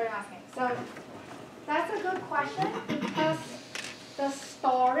 I see what you're asking. So that's a good question because the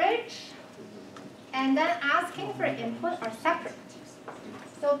storage and then asking for input are separate.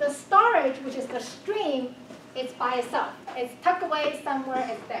 So the storage, which is the stream, it's by itself. It's tucked away somewhere,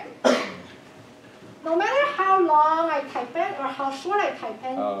 it's there. No matter how long I type in or how short I type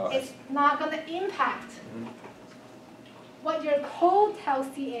in, it's not going to impact what your code tells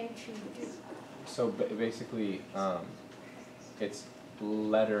cin to do. So basically, its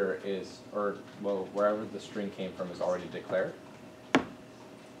letter is, or well, wherever the string came from is already declared.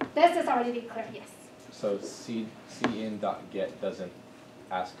 This is already declared, yes. So cin.get doesn't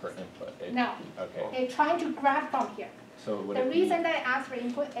ask for input. No. Okay. It's trying to grab from here. So would The it reason that it asks for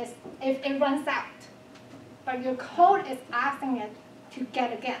input is if it runs out, but your code is asking it to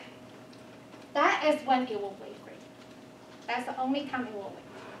get again. That is when it will wait for you. That's the only time it will wait.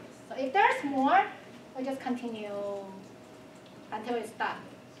 So if there's more, we just continue until it's done.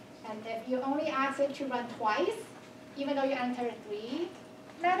 And if you only ask it to run twice, even though you enter 3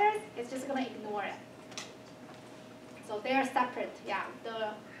 letters, it's just going to ignore it. So they are separate. Yeah, the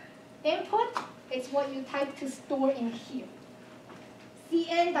input is what you type to store in here.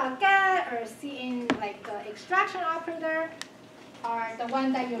 cin.get or cin, like the extraction operator, are the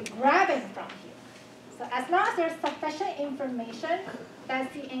one that you're grabbing from here. So as long as there's sufficient information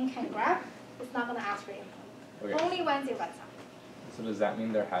that cin can grab, it's not going to ask for input. Okay. Only when it runs out. So does that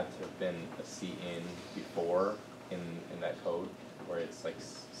mean there had to have been a cin before in that code, where it's like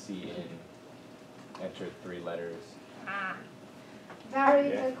cin entered 3 letters? Ah, very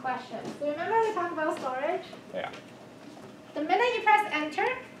Yeah. good question. So remember we talked about storage? Yeah. The minute you press enter,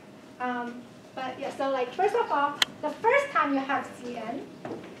 but yeah, so like like first of all, the first time you have cin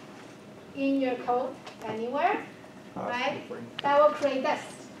in your code anywhere, right? That will create this.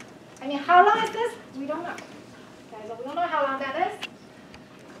 I mean, how long is this? We don't know. Okay, so we don't know how long that is.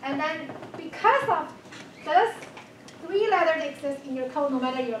 And then because of this, 3 letters exist in your code, no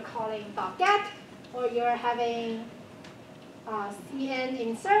matter you're calling .get or you're having cin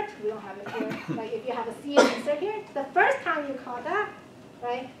insert. We don't have it here. Like if you have a cin insert here, the first time you call that,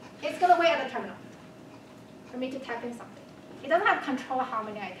 right, it's going to wait at the terminal for me to type in something. It doesn't have control how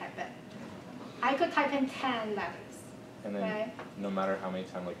many I type in. I could type in 10 letters. And then right? No matter how many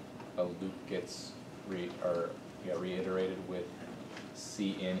times like a loop gets reiterated with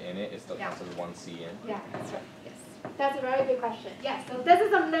cin in it, it still counts as one cin. Yeah, that's right. Yes. That's a very good question. Yes, so this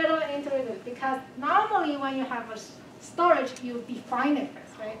is a little intuitive because normally when you have a storage, you define it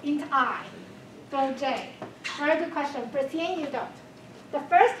first, right? Int I, throw j. Very good question. For cin, you don't. The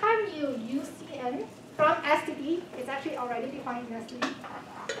first time you use cin from std, it's actually already defined in std.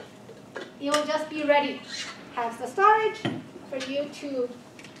 It will just be ready. Has the storage for you to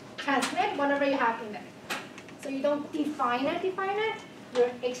transmit whatever you have in there. So you don't define it.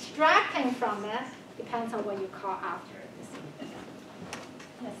 You're extracting from it. Depends on what you call after this.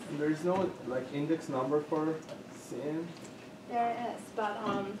 Yes. There's no like index number for cin? There is, but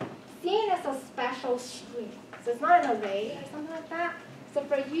cin is a special string. So it's not an array or something like that. So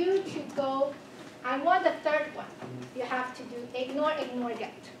for you to go, I want the third one. You have to do ignore,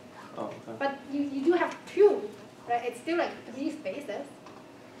 get. Oh, okay. But you do have 2, right? It's still like 3 spaces.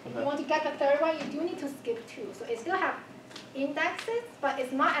 If you want to get the third one, you do need to skip 2. So it still have indexes, but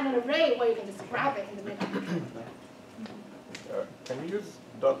it's not an array where you can just grab it in the middle. Can you use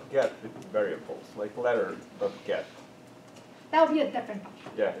 .get with variables, like letter.get? That would be a different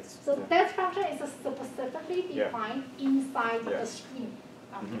function. Yeah, it's, So that function is specifically defined inside the stream.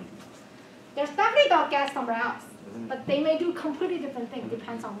 There's definitely .get somewhere else, but they may do completely different things,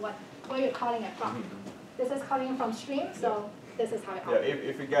 depends on where you're calling it from. This is calling from stream, so this is how it operates.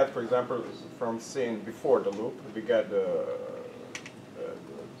 if we get, for example, from cin before the loop, we get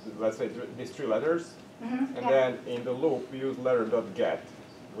let's say these 3 letters, and then in the loop we use letter.get.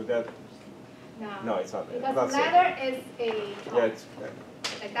 Would that? No, it's not. Because not letter is a yeah, it's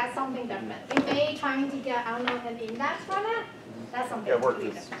like that's something different. They may trying to get I don't know an index from it. That's something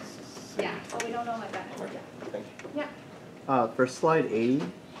completely different. Yeah, but we don't know what that is. okay. Thank you. Yeah. For slide 80,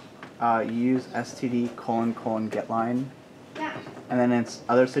 you use std : getline. Yeah. And then in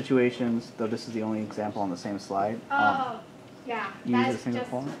other situations, though this is the only example on the same slide. Yeah. You use a That's single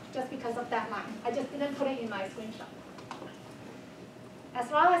colon? just because of that line. I just didn't put it in my screenshot. As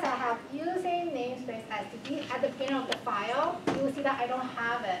long as I have using namespace std at the beginning of the file, you will see that I don't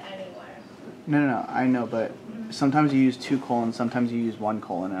have it anywhere. No, I know, but sometimes you use 2 colons, sometimes you use 1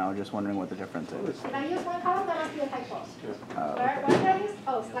 colon, and I was just wondering what the difference is. Did I use 1 column? That must be a typo. Okay. What did I use?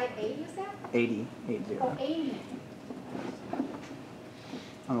 Oh, slide 8 you said? 80. Oh, 80.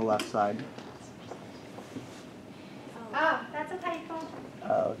 On the left side. Oh, that's a typo.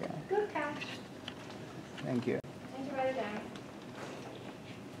 Oh, okay. Good catch. Thank you. Thank you, write it down.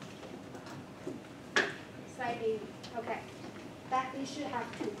 Slide 80. Okay. That you should have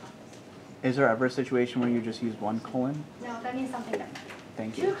 2 columns. Is there ever a situation where you just use 1 colon? No, that means something different.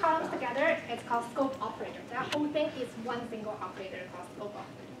 Thank 2 you. columns together, it's called scope operator. That whole thing is one single operator called scope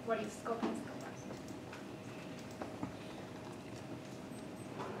operator, where you scope and scope out.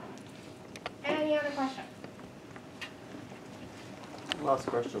 Any other question? Last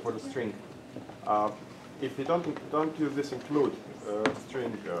question for the string. If you don't use this include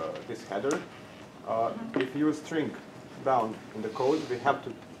string, this header, if you use string bound in the code, we have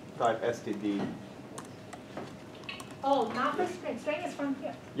to type std. Oh, not for string. String is from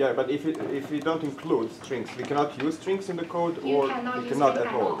here. Yeah, but if we don't include strings, we cannot use strings in the code, You or cannot we use cannot string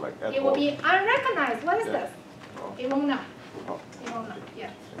at all, like at It all. will be unrecognized. What is Yeah. this? Oh. It won't know. Oh. It won't know. Yeah.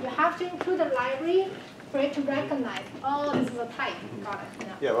 You have to include a library for it to recognize. Oh, this is a type. Got it.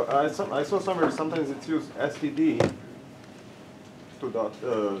 No. Yeah, well, I saw somewhere sometimes it's used std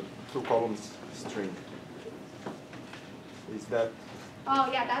to 2 columns string. Is that? Oh,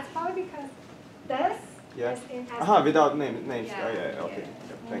 yeah. That's probably because this Yeah. is in Aha, without names. Yeah. Oh, yeah, okay.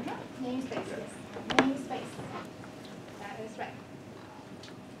 Yeah, thank you. Namespace, Yeah. yes. Namespace. That is right.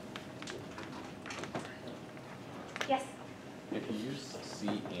 Yes. If you use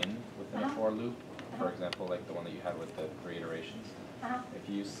cin within a for loop, for example, like the one that you had with the 3 iterations, if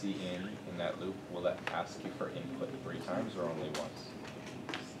you use cin in that loop, will it ask you for input 3 times or only once?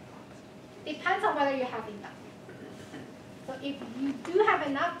 Depends on whether you have enough. So if you do have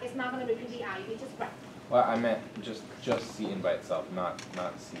enough, it's not going to repeat the I. You just grab. Well, I meant just cin by itself, not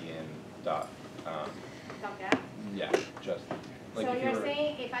cin dot. Dot get. Yeah, just like So if you're you were,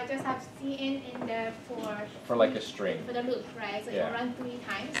 saying if I just have cin in there for like a string. for the loop, right? So Yeah. you run 3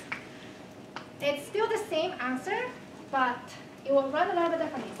 times. It's still the same answer, but it will run a little bit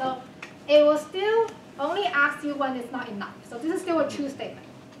differently. So it will still only ask you when it's not enough. So this is still a true statement.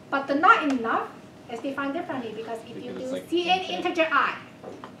 But the not enough is defined differently because if you Because do it's like cin integer I,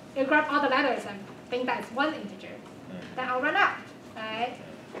 it grab all the letters and think that it's one integer. Then I'll run out, right?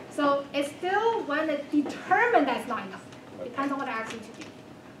 So it's still when it determines that it's not enough. Depends on what it asks you to do.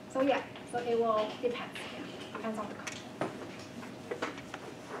 So yeah, so it will depend. Yeah, depends on the code.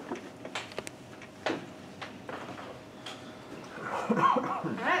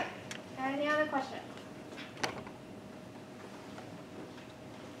 All right. Any other question?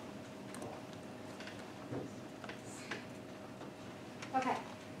 Okay.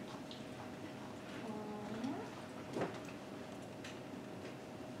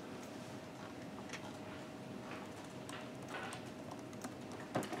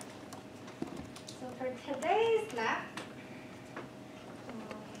 So for today's lab,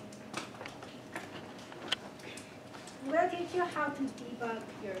 we'll teach you how to debug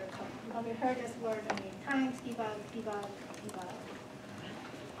your code. You probably heard this word a million times, debug, debug, debug.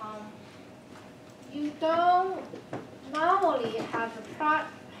 You don't normally have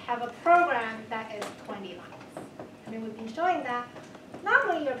a program that is 20 lines. I mean, we've been showing that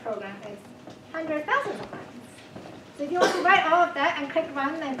normally your program is hundreds, thousands of lines. So if you want to write all of that and click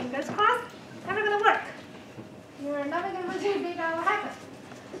run and fingers crossed, it's never going to work. You're never going to figure out what happened.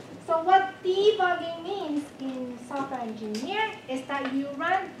 So what debugging means in software engineering is that you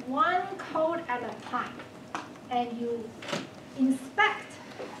run one code at a time and you inspect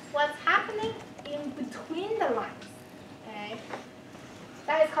what's happening in between the lines. Okay?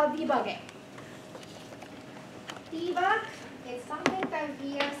 That is called debugging. Debug is something that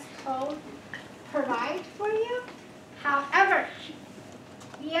VS Code provides for you. However,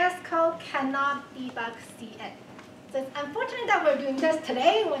 VS Code cannot debug cin. So it's unfortunate that we're doing this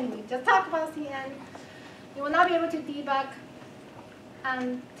today when we just talked about cin. You will not be able to debug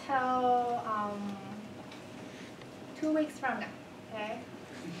until 2 weeks from now. Okay?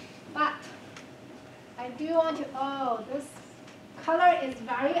 But I do want to, oh, this color is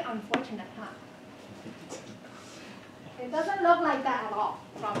very unfortunate, huh? It doesn't look like that at all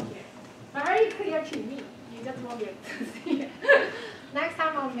from here. Very clear to me. You just won't be able to see it. Next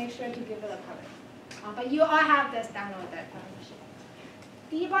time I'll make sure to give it a color. But you all have this downloaded from the machine.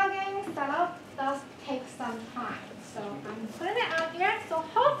 Debugging setup does take some time. So I'm putting it out here. So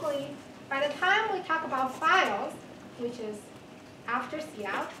hopefully, by the time we talk about files, which is after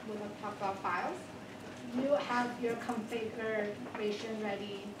cout, we'll talk about files, you have your configuration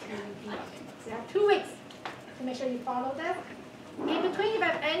ready to debug it. So you have 2 weeks to make sure you follow this. In between, if you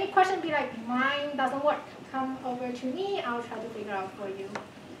have any question, be like, mine doesn't work. Come over to me, I'll try to figure out for you.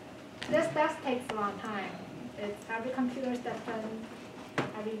 This test takes a long time. Every computer is different.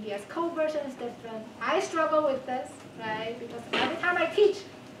 Every VS Code version is different. I struggle with this, right? Because every time I teach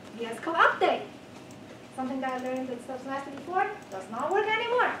VS Code update, something that I learned the semester before does not work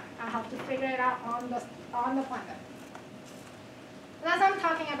anymore. I have to figure it out on the fly. And as I'm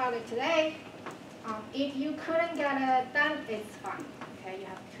talking about it today, if you couldn't get it done, it's fine. Okay, you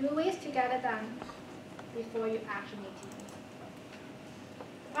have 2 weeks to get it done before you actually need to use it.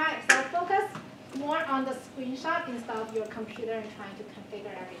 All right, so focus more on the screenshot instead of your computer and trying to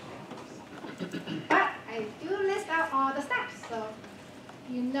configure everything. But I do list out all the steps, so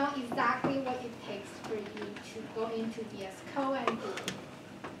you know exactly what it takes for you to go into VS Code and do it.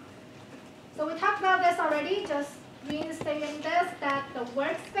 So we talked about this already, just reinstating this, that the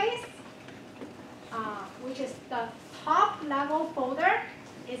workspace, which is the top level folder,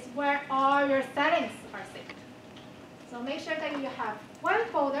 is where all your settings are saved. So make sure that you have one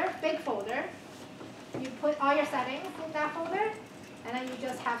folder, big folder. You put all your settings in that folder, and then you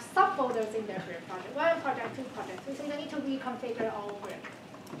just have subfolders in there for your project. 1, project 2, project 3, so you don't need to reconfigure it all over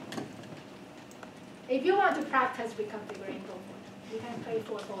again. If you want to practice reconfiguring, go for it. You can create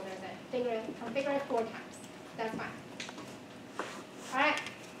 4 folders and configure it 4 times. That's fine. All right.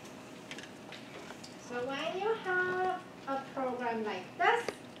 So when you have a program like this,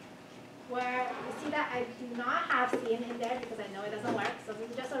 where you see that I do not have cin in there because I know it doesn't work, so this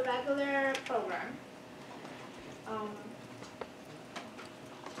is just a regular program.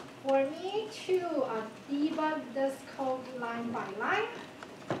 For me to debug this code line by line,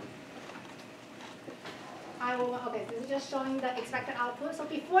 I will, okay, this is just showing the expected output. So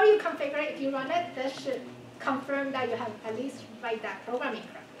before you configure it, if you run it, this should confirm that you have at least write that programming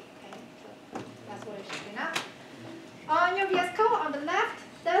correctly. Okay, so that's That's what it should be now. On your VS Code on the left,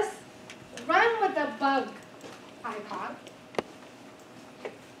 this run with the bug icon.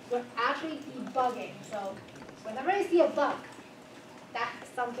 We're actually debugging. So whenever you see a bug, that's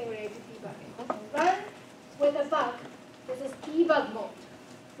something related to debugging. Run with a bug. This is debug mode,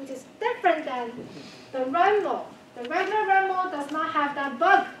 which is different than the run mode. The regular run mode does not have that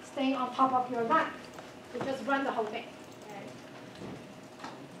bug staying on top of your run. You just run the whole thing. Okay?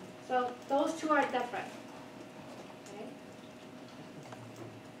 So those two are different. Okay?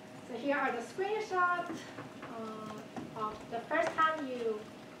 So here are the screenshots of the first time you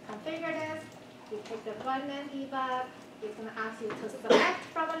configure this. You take the run and debug. It's going to ask you to select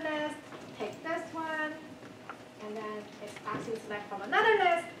from a list. Take this one. And then it's asks you to select from another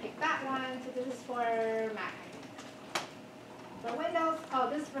list. Pick that one. So this is for Mac. For Windows,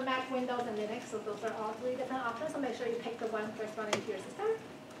 this is for Mac, Windows, and Linux. So those are all three different options. So make sure you pick the one corresponding to your system.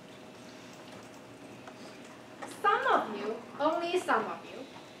 Some of you, only some of you,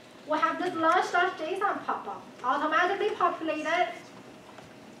 will have this launch.json pop up, automatically populated.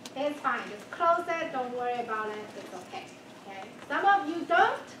 It's fine. Just close it. Don't worry about it. It's okay. Okay. Some of you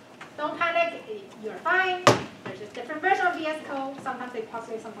don't panic. You're fine. There's just different version of VS Code. Sometimes they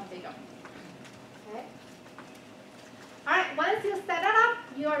populate, sometimes they don't. Okay. All right. Once you set it up,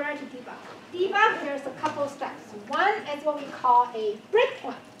 you are ready to debug. Debug. There's a couple steps. One is what we call a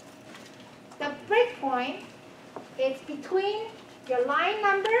breakpoint. The breakpoint is between your line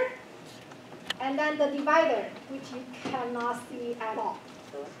number and then the divider, which you cannot see at all.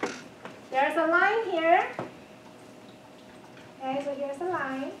 There's a line here. Okay, so here's a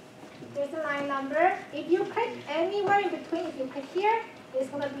line. There's a line number. If you click anywhere in between, if you click here, it's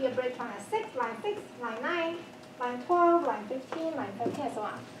going to be a breakpoint at 6, line 9, line 12, line 15, line 13, and so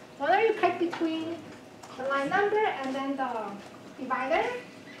on. So whenever you click between the line number and then the divider,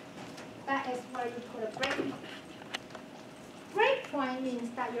 that is where you put a breakpoint. Breakpoint means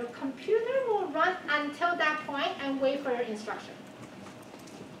that your computer will run until that point and wait for your instruction.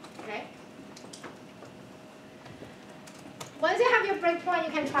 Okay? Once you have your breakpoint,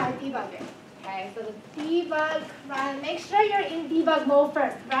 you can try debugging. Okay, so the debug run, make sure you're in debug mode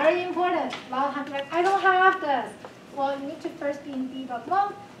first. Very important. A lot of times you're like, I don't have this. Well, you need to first be in debug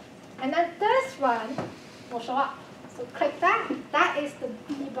mode. And then this run will show up. So click that. That is the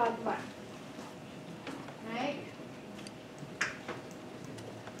debug run. Right?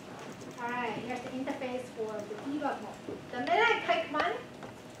 Alright, here's the interface for the debug mode. The minute I click one,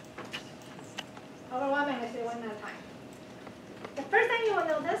 overwhelming, I say one at a time. The first thing you will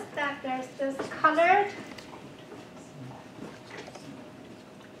notice that there's this colored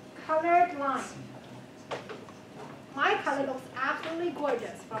line. My color looks absolutely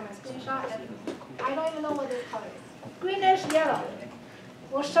gorgeous from my screenshot, and I don't even know what this color is. Greenish yellow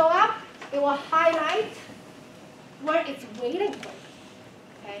will show up. It will highlight where it's waiting for you.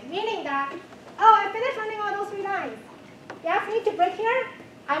 Okay, meaning that, oh, I finished running all those 3 lines. You ask me to break here,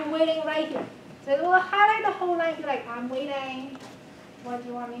 I'm waiting right here. So it will highlight the whole line, be like, I'm waiting. What do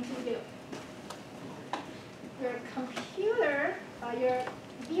you want me to do? Your computer, your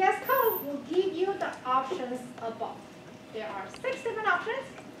VS Code will give you the options above. There are 6 different options.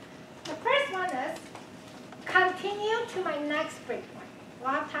 The first one is continue to my next breakpoint. A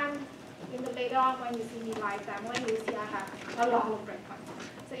lot of times in the later on when you see me live demo, you see I have a lot of breakpoints.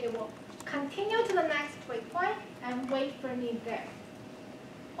 So it will continue to the next breakpoint and wait for me there.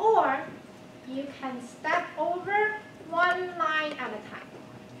 Or you can step over 1 line at a time.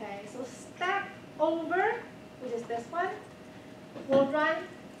 Okay, so step over, which is this one, will run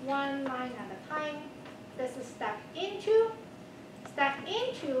 1 line at a time. This is step into. Step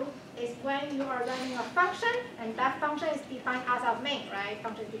into is when you are running a function, and that function is defined as of main, right?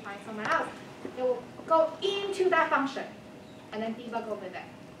 Function is defined somewhere else. It will go into that function, and then debug over there.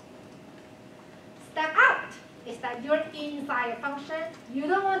 Step out is that you're inside a function. You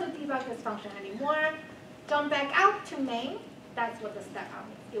don't want to debug this function anymore. Jump back out to main. That's what the step out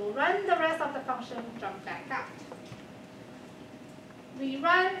means. You will run the rest of the function, jump back out.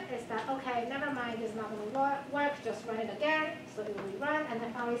 Rerun is that, okay, never mind, it's not going to work, just run it again. So it will rerun and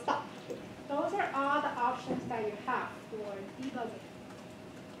then finally stop. Those are all the options that you have for debugging.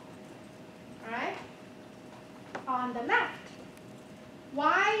 All right? On the left,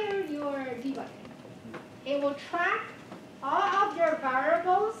 while you're debugging, it will track all of your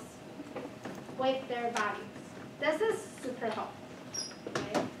variables with their values. This is super helpful.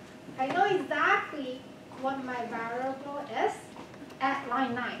 Okay? I know exactly what my variable is at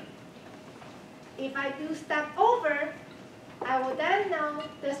line 9. If I do step over, I will then know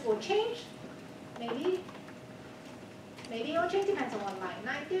this will change. Maybe it will change, depends on what line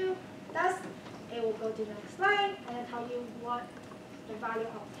 9 do. it will go to the next line and then tell you what the value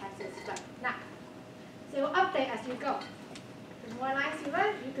of text is right now. So it will update as you go. The more lines you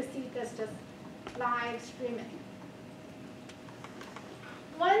run, you can see this just live streaming.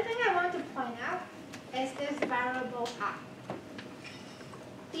 One thing I want to point out is this variable I.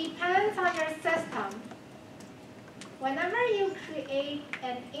 Depends on your system. Whenever you create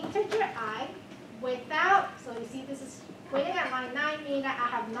an integer I without, so you see this is waiting at line 9, meaning that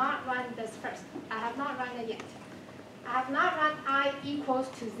I have not run this first. I have not run it yet. I have not run I equals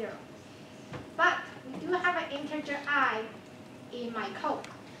to 0. But we do have an integer I in my code.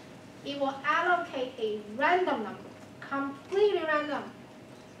 It will allocate a random number, completely random,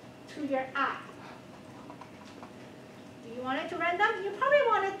 to your I. Do you want it to random? You probably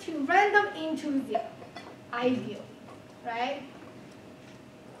want it to random into 0, ideally, right?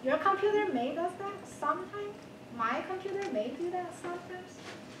 Your computer may do that sometimes. My computer may do that sometimes.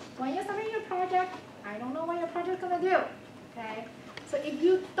 When you're starting your project, I don't know what your project is going to do, okay? So if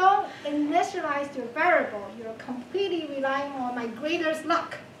you don't initialize your variable, you're completely relying on my grader's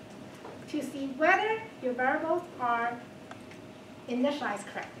luck to see whether your variables are initialized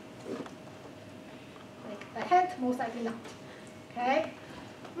correctly. Like a hint, most likely not. Okay?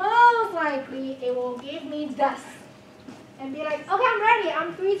 Most likely it will give me this and be like, okay, I'm ready.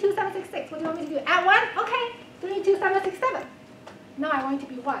 I'm 32766. What do you want me to do? Add 1? Okay, 32767. No, I want it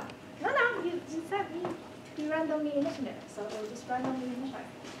to be 1. No, you set me to be randomly initialized. So it will just randomly initialize.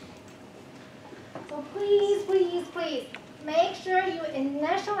 So please, please, please, make sure you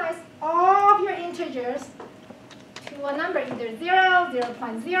initialize all of your integers to a number, either 0,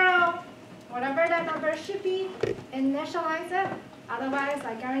 0.0, whatever that number should be, initialize it. Otherwise,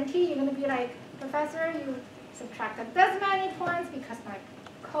 I guarantee you're going to be like, Professor, you subtracted this many points because my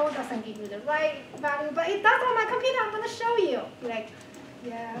code doesn't give you the right value, but it does on my computer. I'm going to show you. You're like,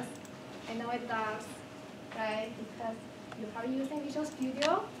 yes, I know it does, right? Because you're probably using Visual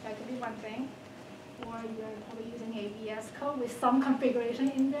Studio. That could be one thing. Or you're probably using a VS Code with some configuration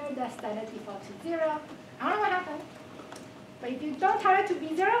in there that's set at default to 0. I don't know what happened. But if you don't tell it to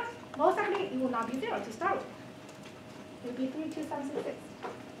be 0, most likely it will not be 0 to start with. It will be 32766.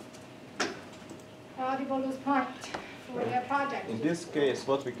 A lot of people lose point for their project. In this case,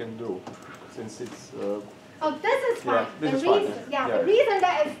 what we can do, since it's oh, this is fine. Yeah, this is fine. Yeah. The reason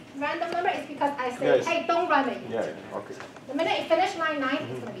that it's random number is because I say, hey, don't run it yet. Yeah, okay. The minute it finishes line 9,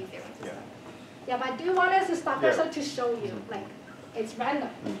 it's going to be 0. Yeah. Yeah, but I do want us to stop there so to show you, like, it's random.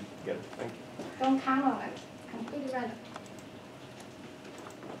 Good, thank you. Don't count on it. Completely random.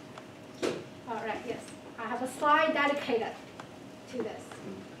 All right, yes. I have a slide dedicated to this,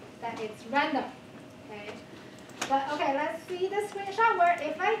 that it's random. Okay. But okay, let's see the screenshot where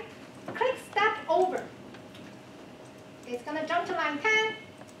if I click step over, it's going to jump to line 10,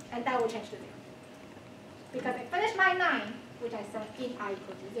 and that will change to 0. Because I finished line 9, which I said if I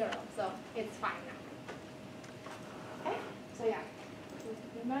equal to 0, so it's fine now. Okay, so yeah,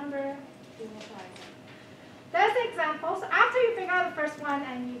 remember to initialize it. There's the example. So after you figure out the first one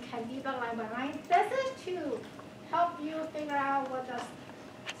and you can debug line by line, this is to help you figure out what the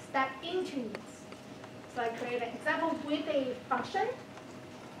step into means. So I created an example with a function,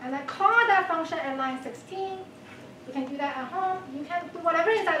 and I call that function at line 16. You can do that at home. You can do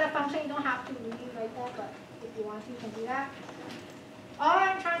whatever inside the function. You don't have to read it right there, but if you want to, you can do that. All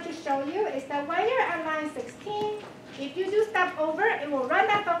I'm trying to show you is that when you're at line 16, if you do step over, it will run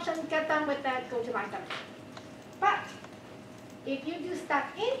that function, get done with that, go to line 17. But if you do step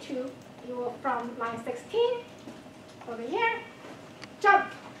into, you will from line 16 over here, jump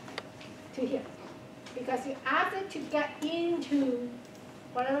to here. Because you asked it to get into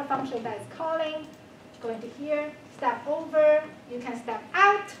whatever function that is calling, go into here, step over, you can step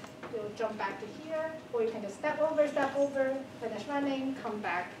out, you'll jump back to here, or you can just step over, finish running, come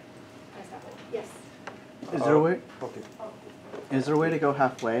back, and step over. Yes? Is there a way? Okay. Is there a way to go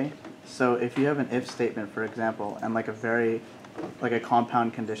halfway? So if you have an if statement, for example, and like a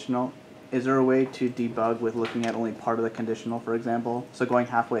compound conditional, is there a way to debug with looking at only part of the conditional, for example? So going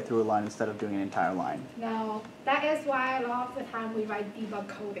halfway through a line instead of doing an entire line? No, that is why a lot of the time we write debug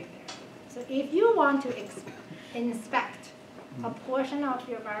code in there. So if you want to inspect a portion of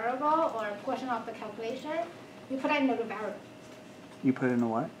your variable or a portion of the calculation, you put it in a variable. You put it in a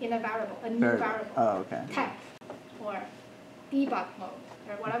what? In a variable, a new variable. Oh, okay. Temp or debug mode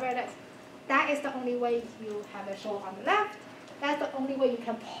or whatever it is. That is the only way you have it show on the left. That's the only way you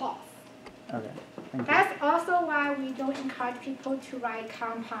can pause. Okay, thank you. That's also why we don't encourage people to write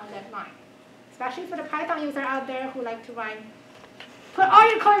compounded line. Especially for the Python user out there who like to write, put all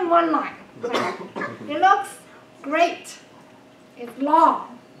your code in one line. It looks great. It's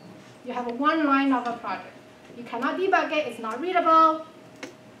long. You have one line of a project. You cannot debug it. It's not readable.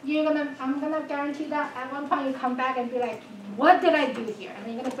 I'm gonna guarantee that at one point you come back and be like, what did I do here? And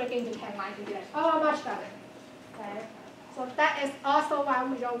then you're gonna break it into 10 lines and be like, oh, much better. Okay? So that is also why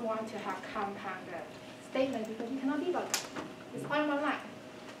we don't want to have compounded statement, because you cannot debug it. It's only one line.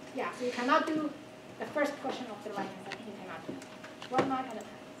 Yeah, so you cannot do the first portion of the line and second you cannot do. One line at a time.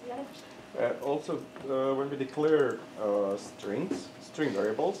 So you gotta Also, when we declare string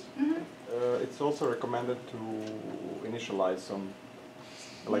variables, it's also recommended to initialize some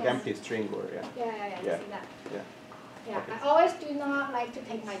like Yes. empty string or Yeah, Yeah. you see that. yeah. Yeah, Okay. I always do not like to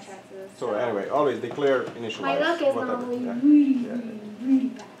take my chances. So anyway, always declare initialize. My luck is whatever. normally Yeah. really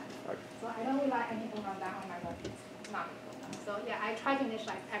bad. Okay. So I don't rely anything on that on my work. It's not important. So yeah, I try to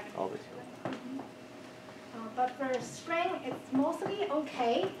initialize everything. Always. But for string, it's mostly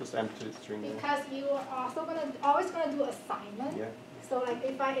okay Just empty string. because you are also always gonna do assignment. Yeah. So like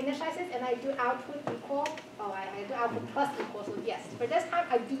if I initialize it and I do output equal, I do output plus equal, so yes. For this time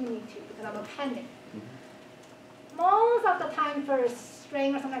I do need to because I'm appending. Most of the time for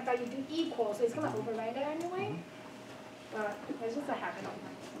string or something like that, you do equal, so it's gonna override it anyway. But it's just a habit of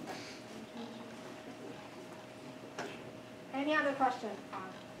mine. Any other questions on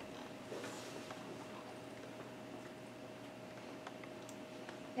this?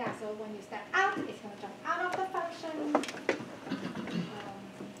 Yeah, so when you step out, it's going to jump out of the function.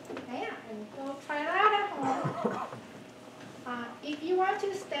 Yeah, and go try that at home. If you want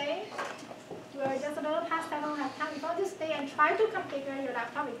to stay, we're just a little past 7 have time. If you want to stay and try to configure your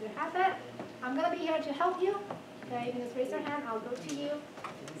laptop if you have it, I'm going to be here to help you. Okay, you can just raise your hand, I'll go to you,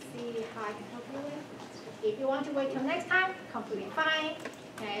 see how I can help you with. If you want to wait till next time, completely fine.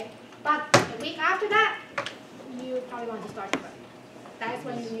 Okay, but the week after that, you probably want to start your work. That is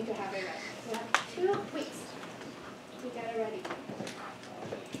when you need to have it ready. You have 2 weeks to get it ready.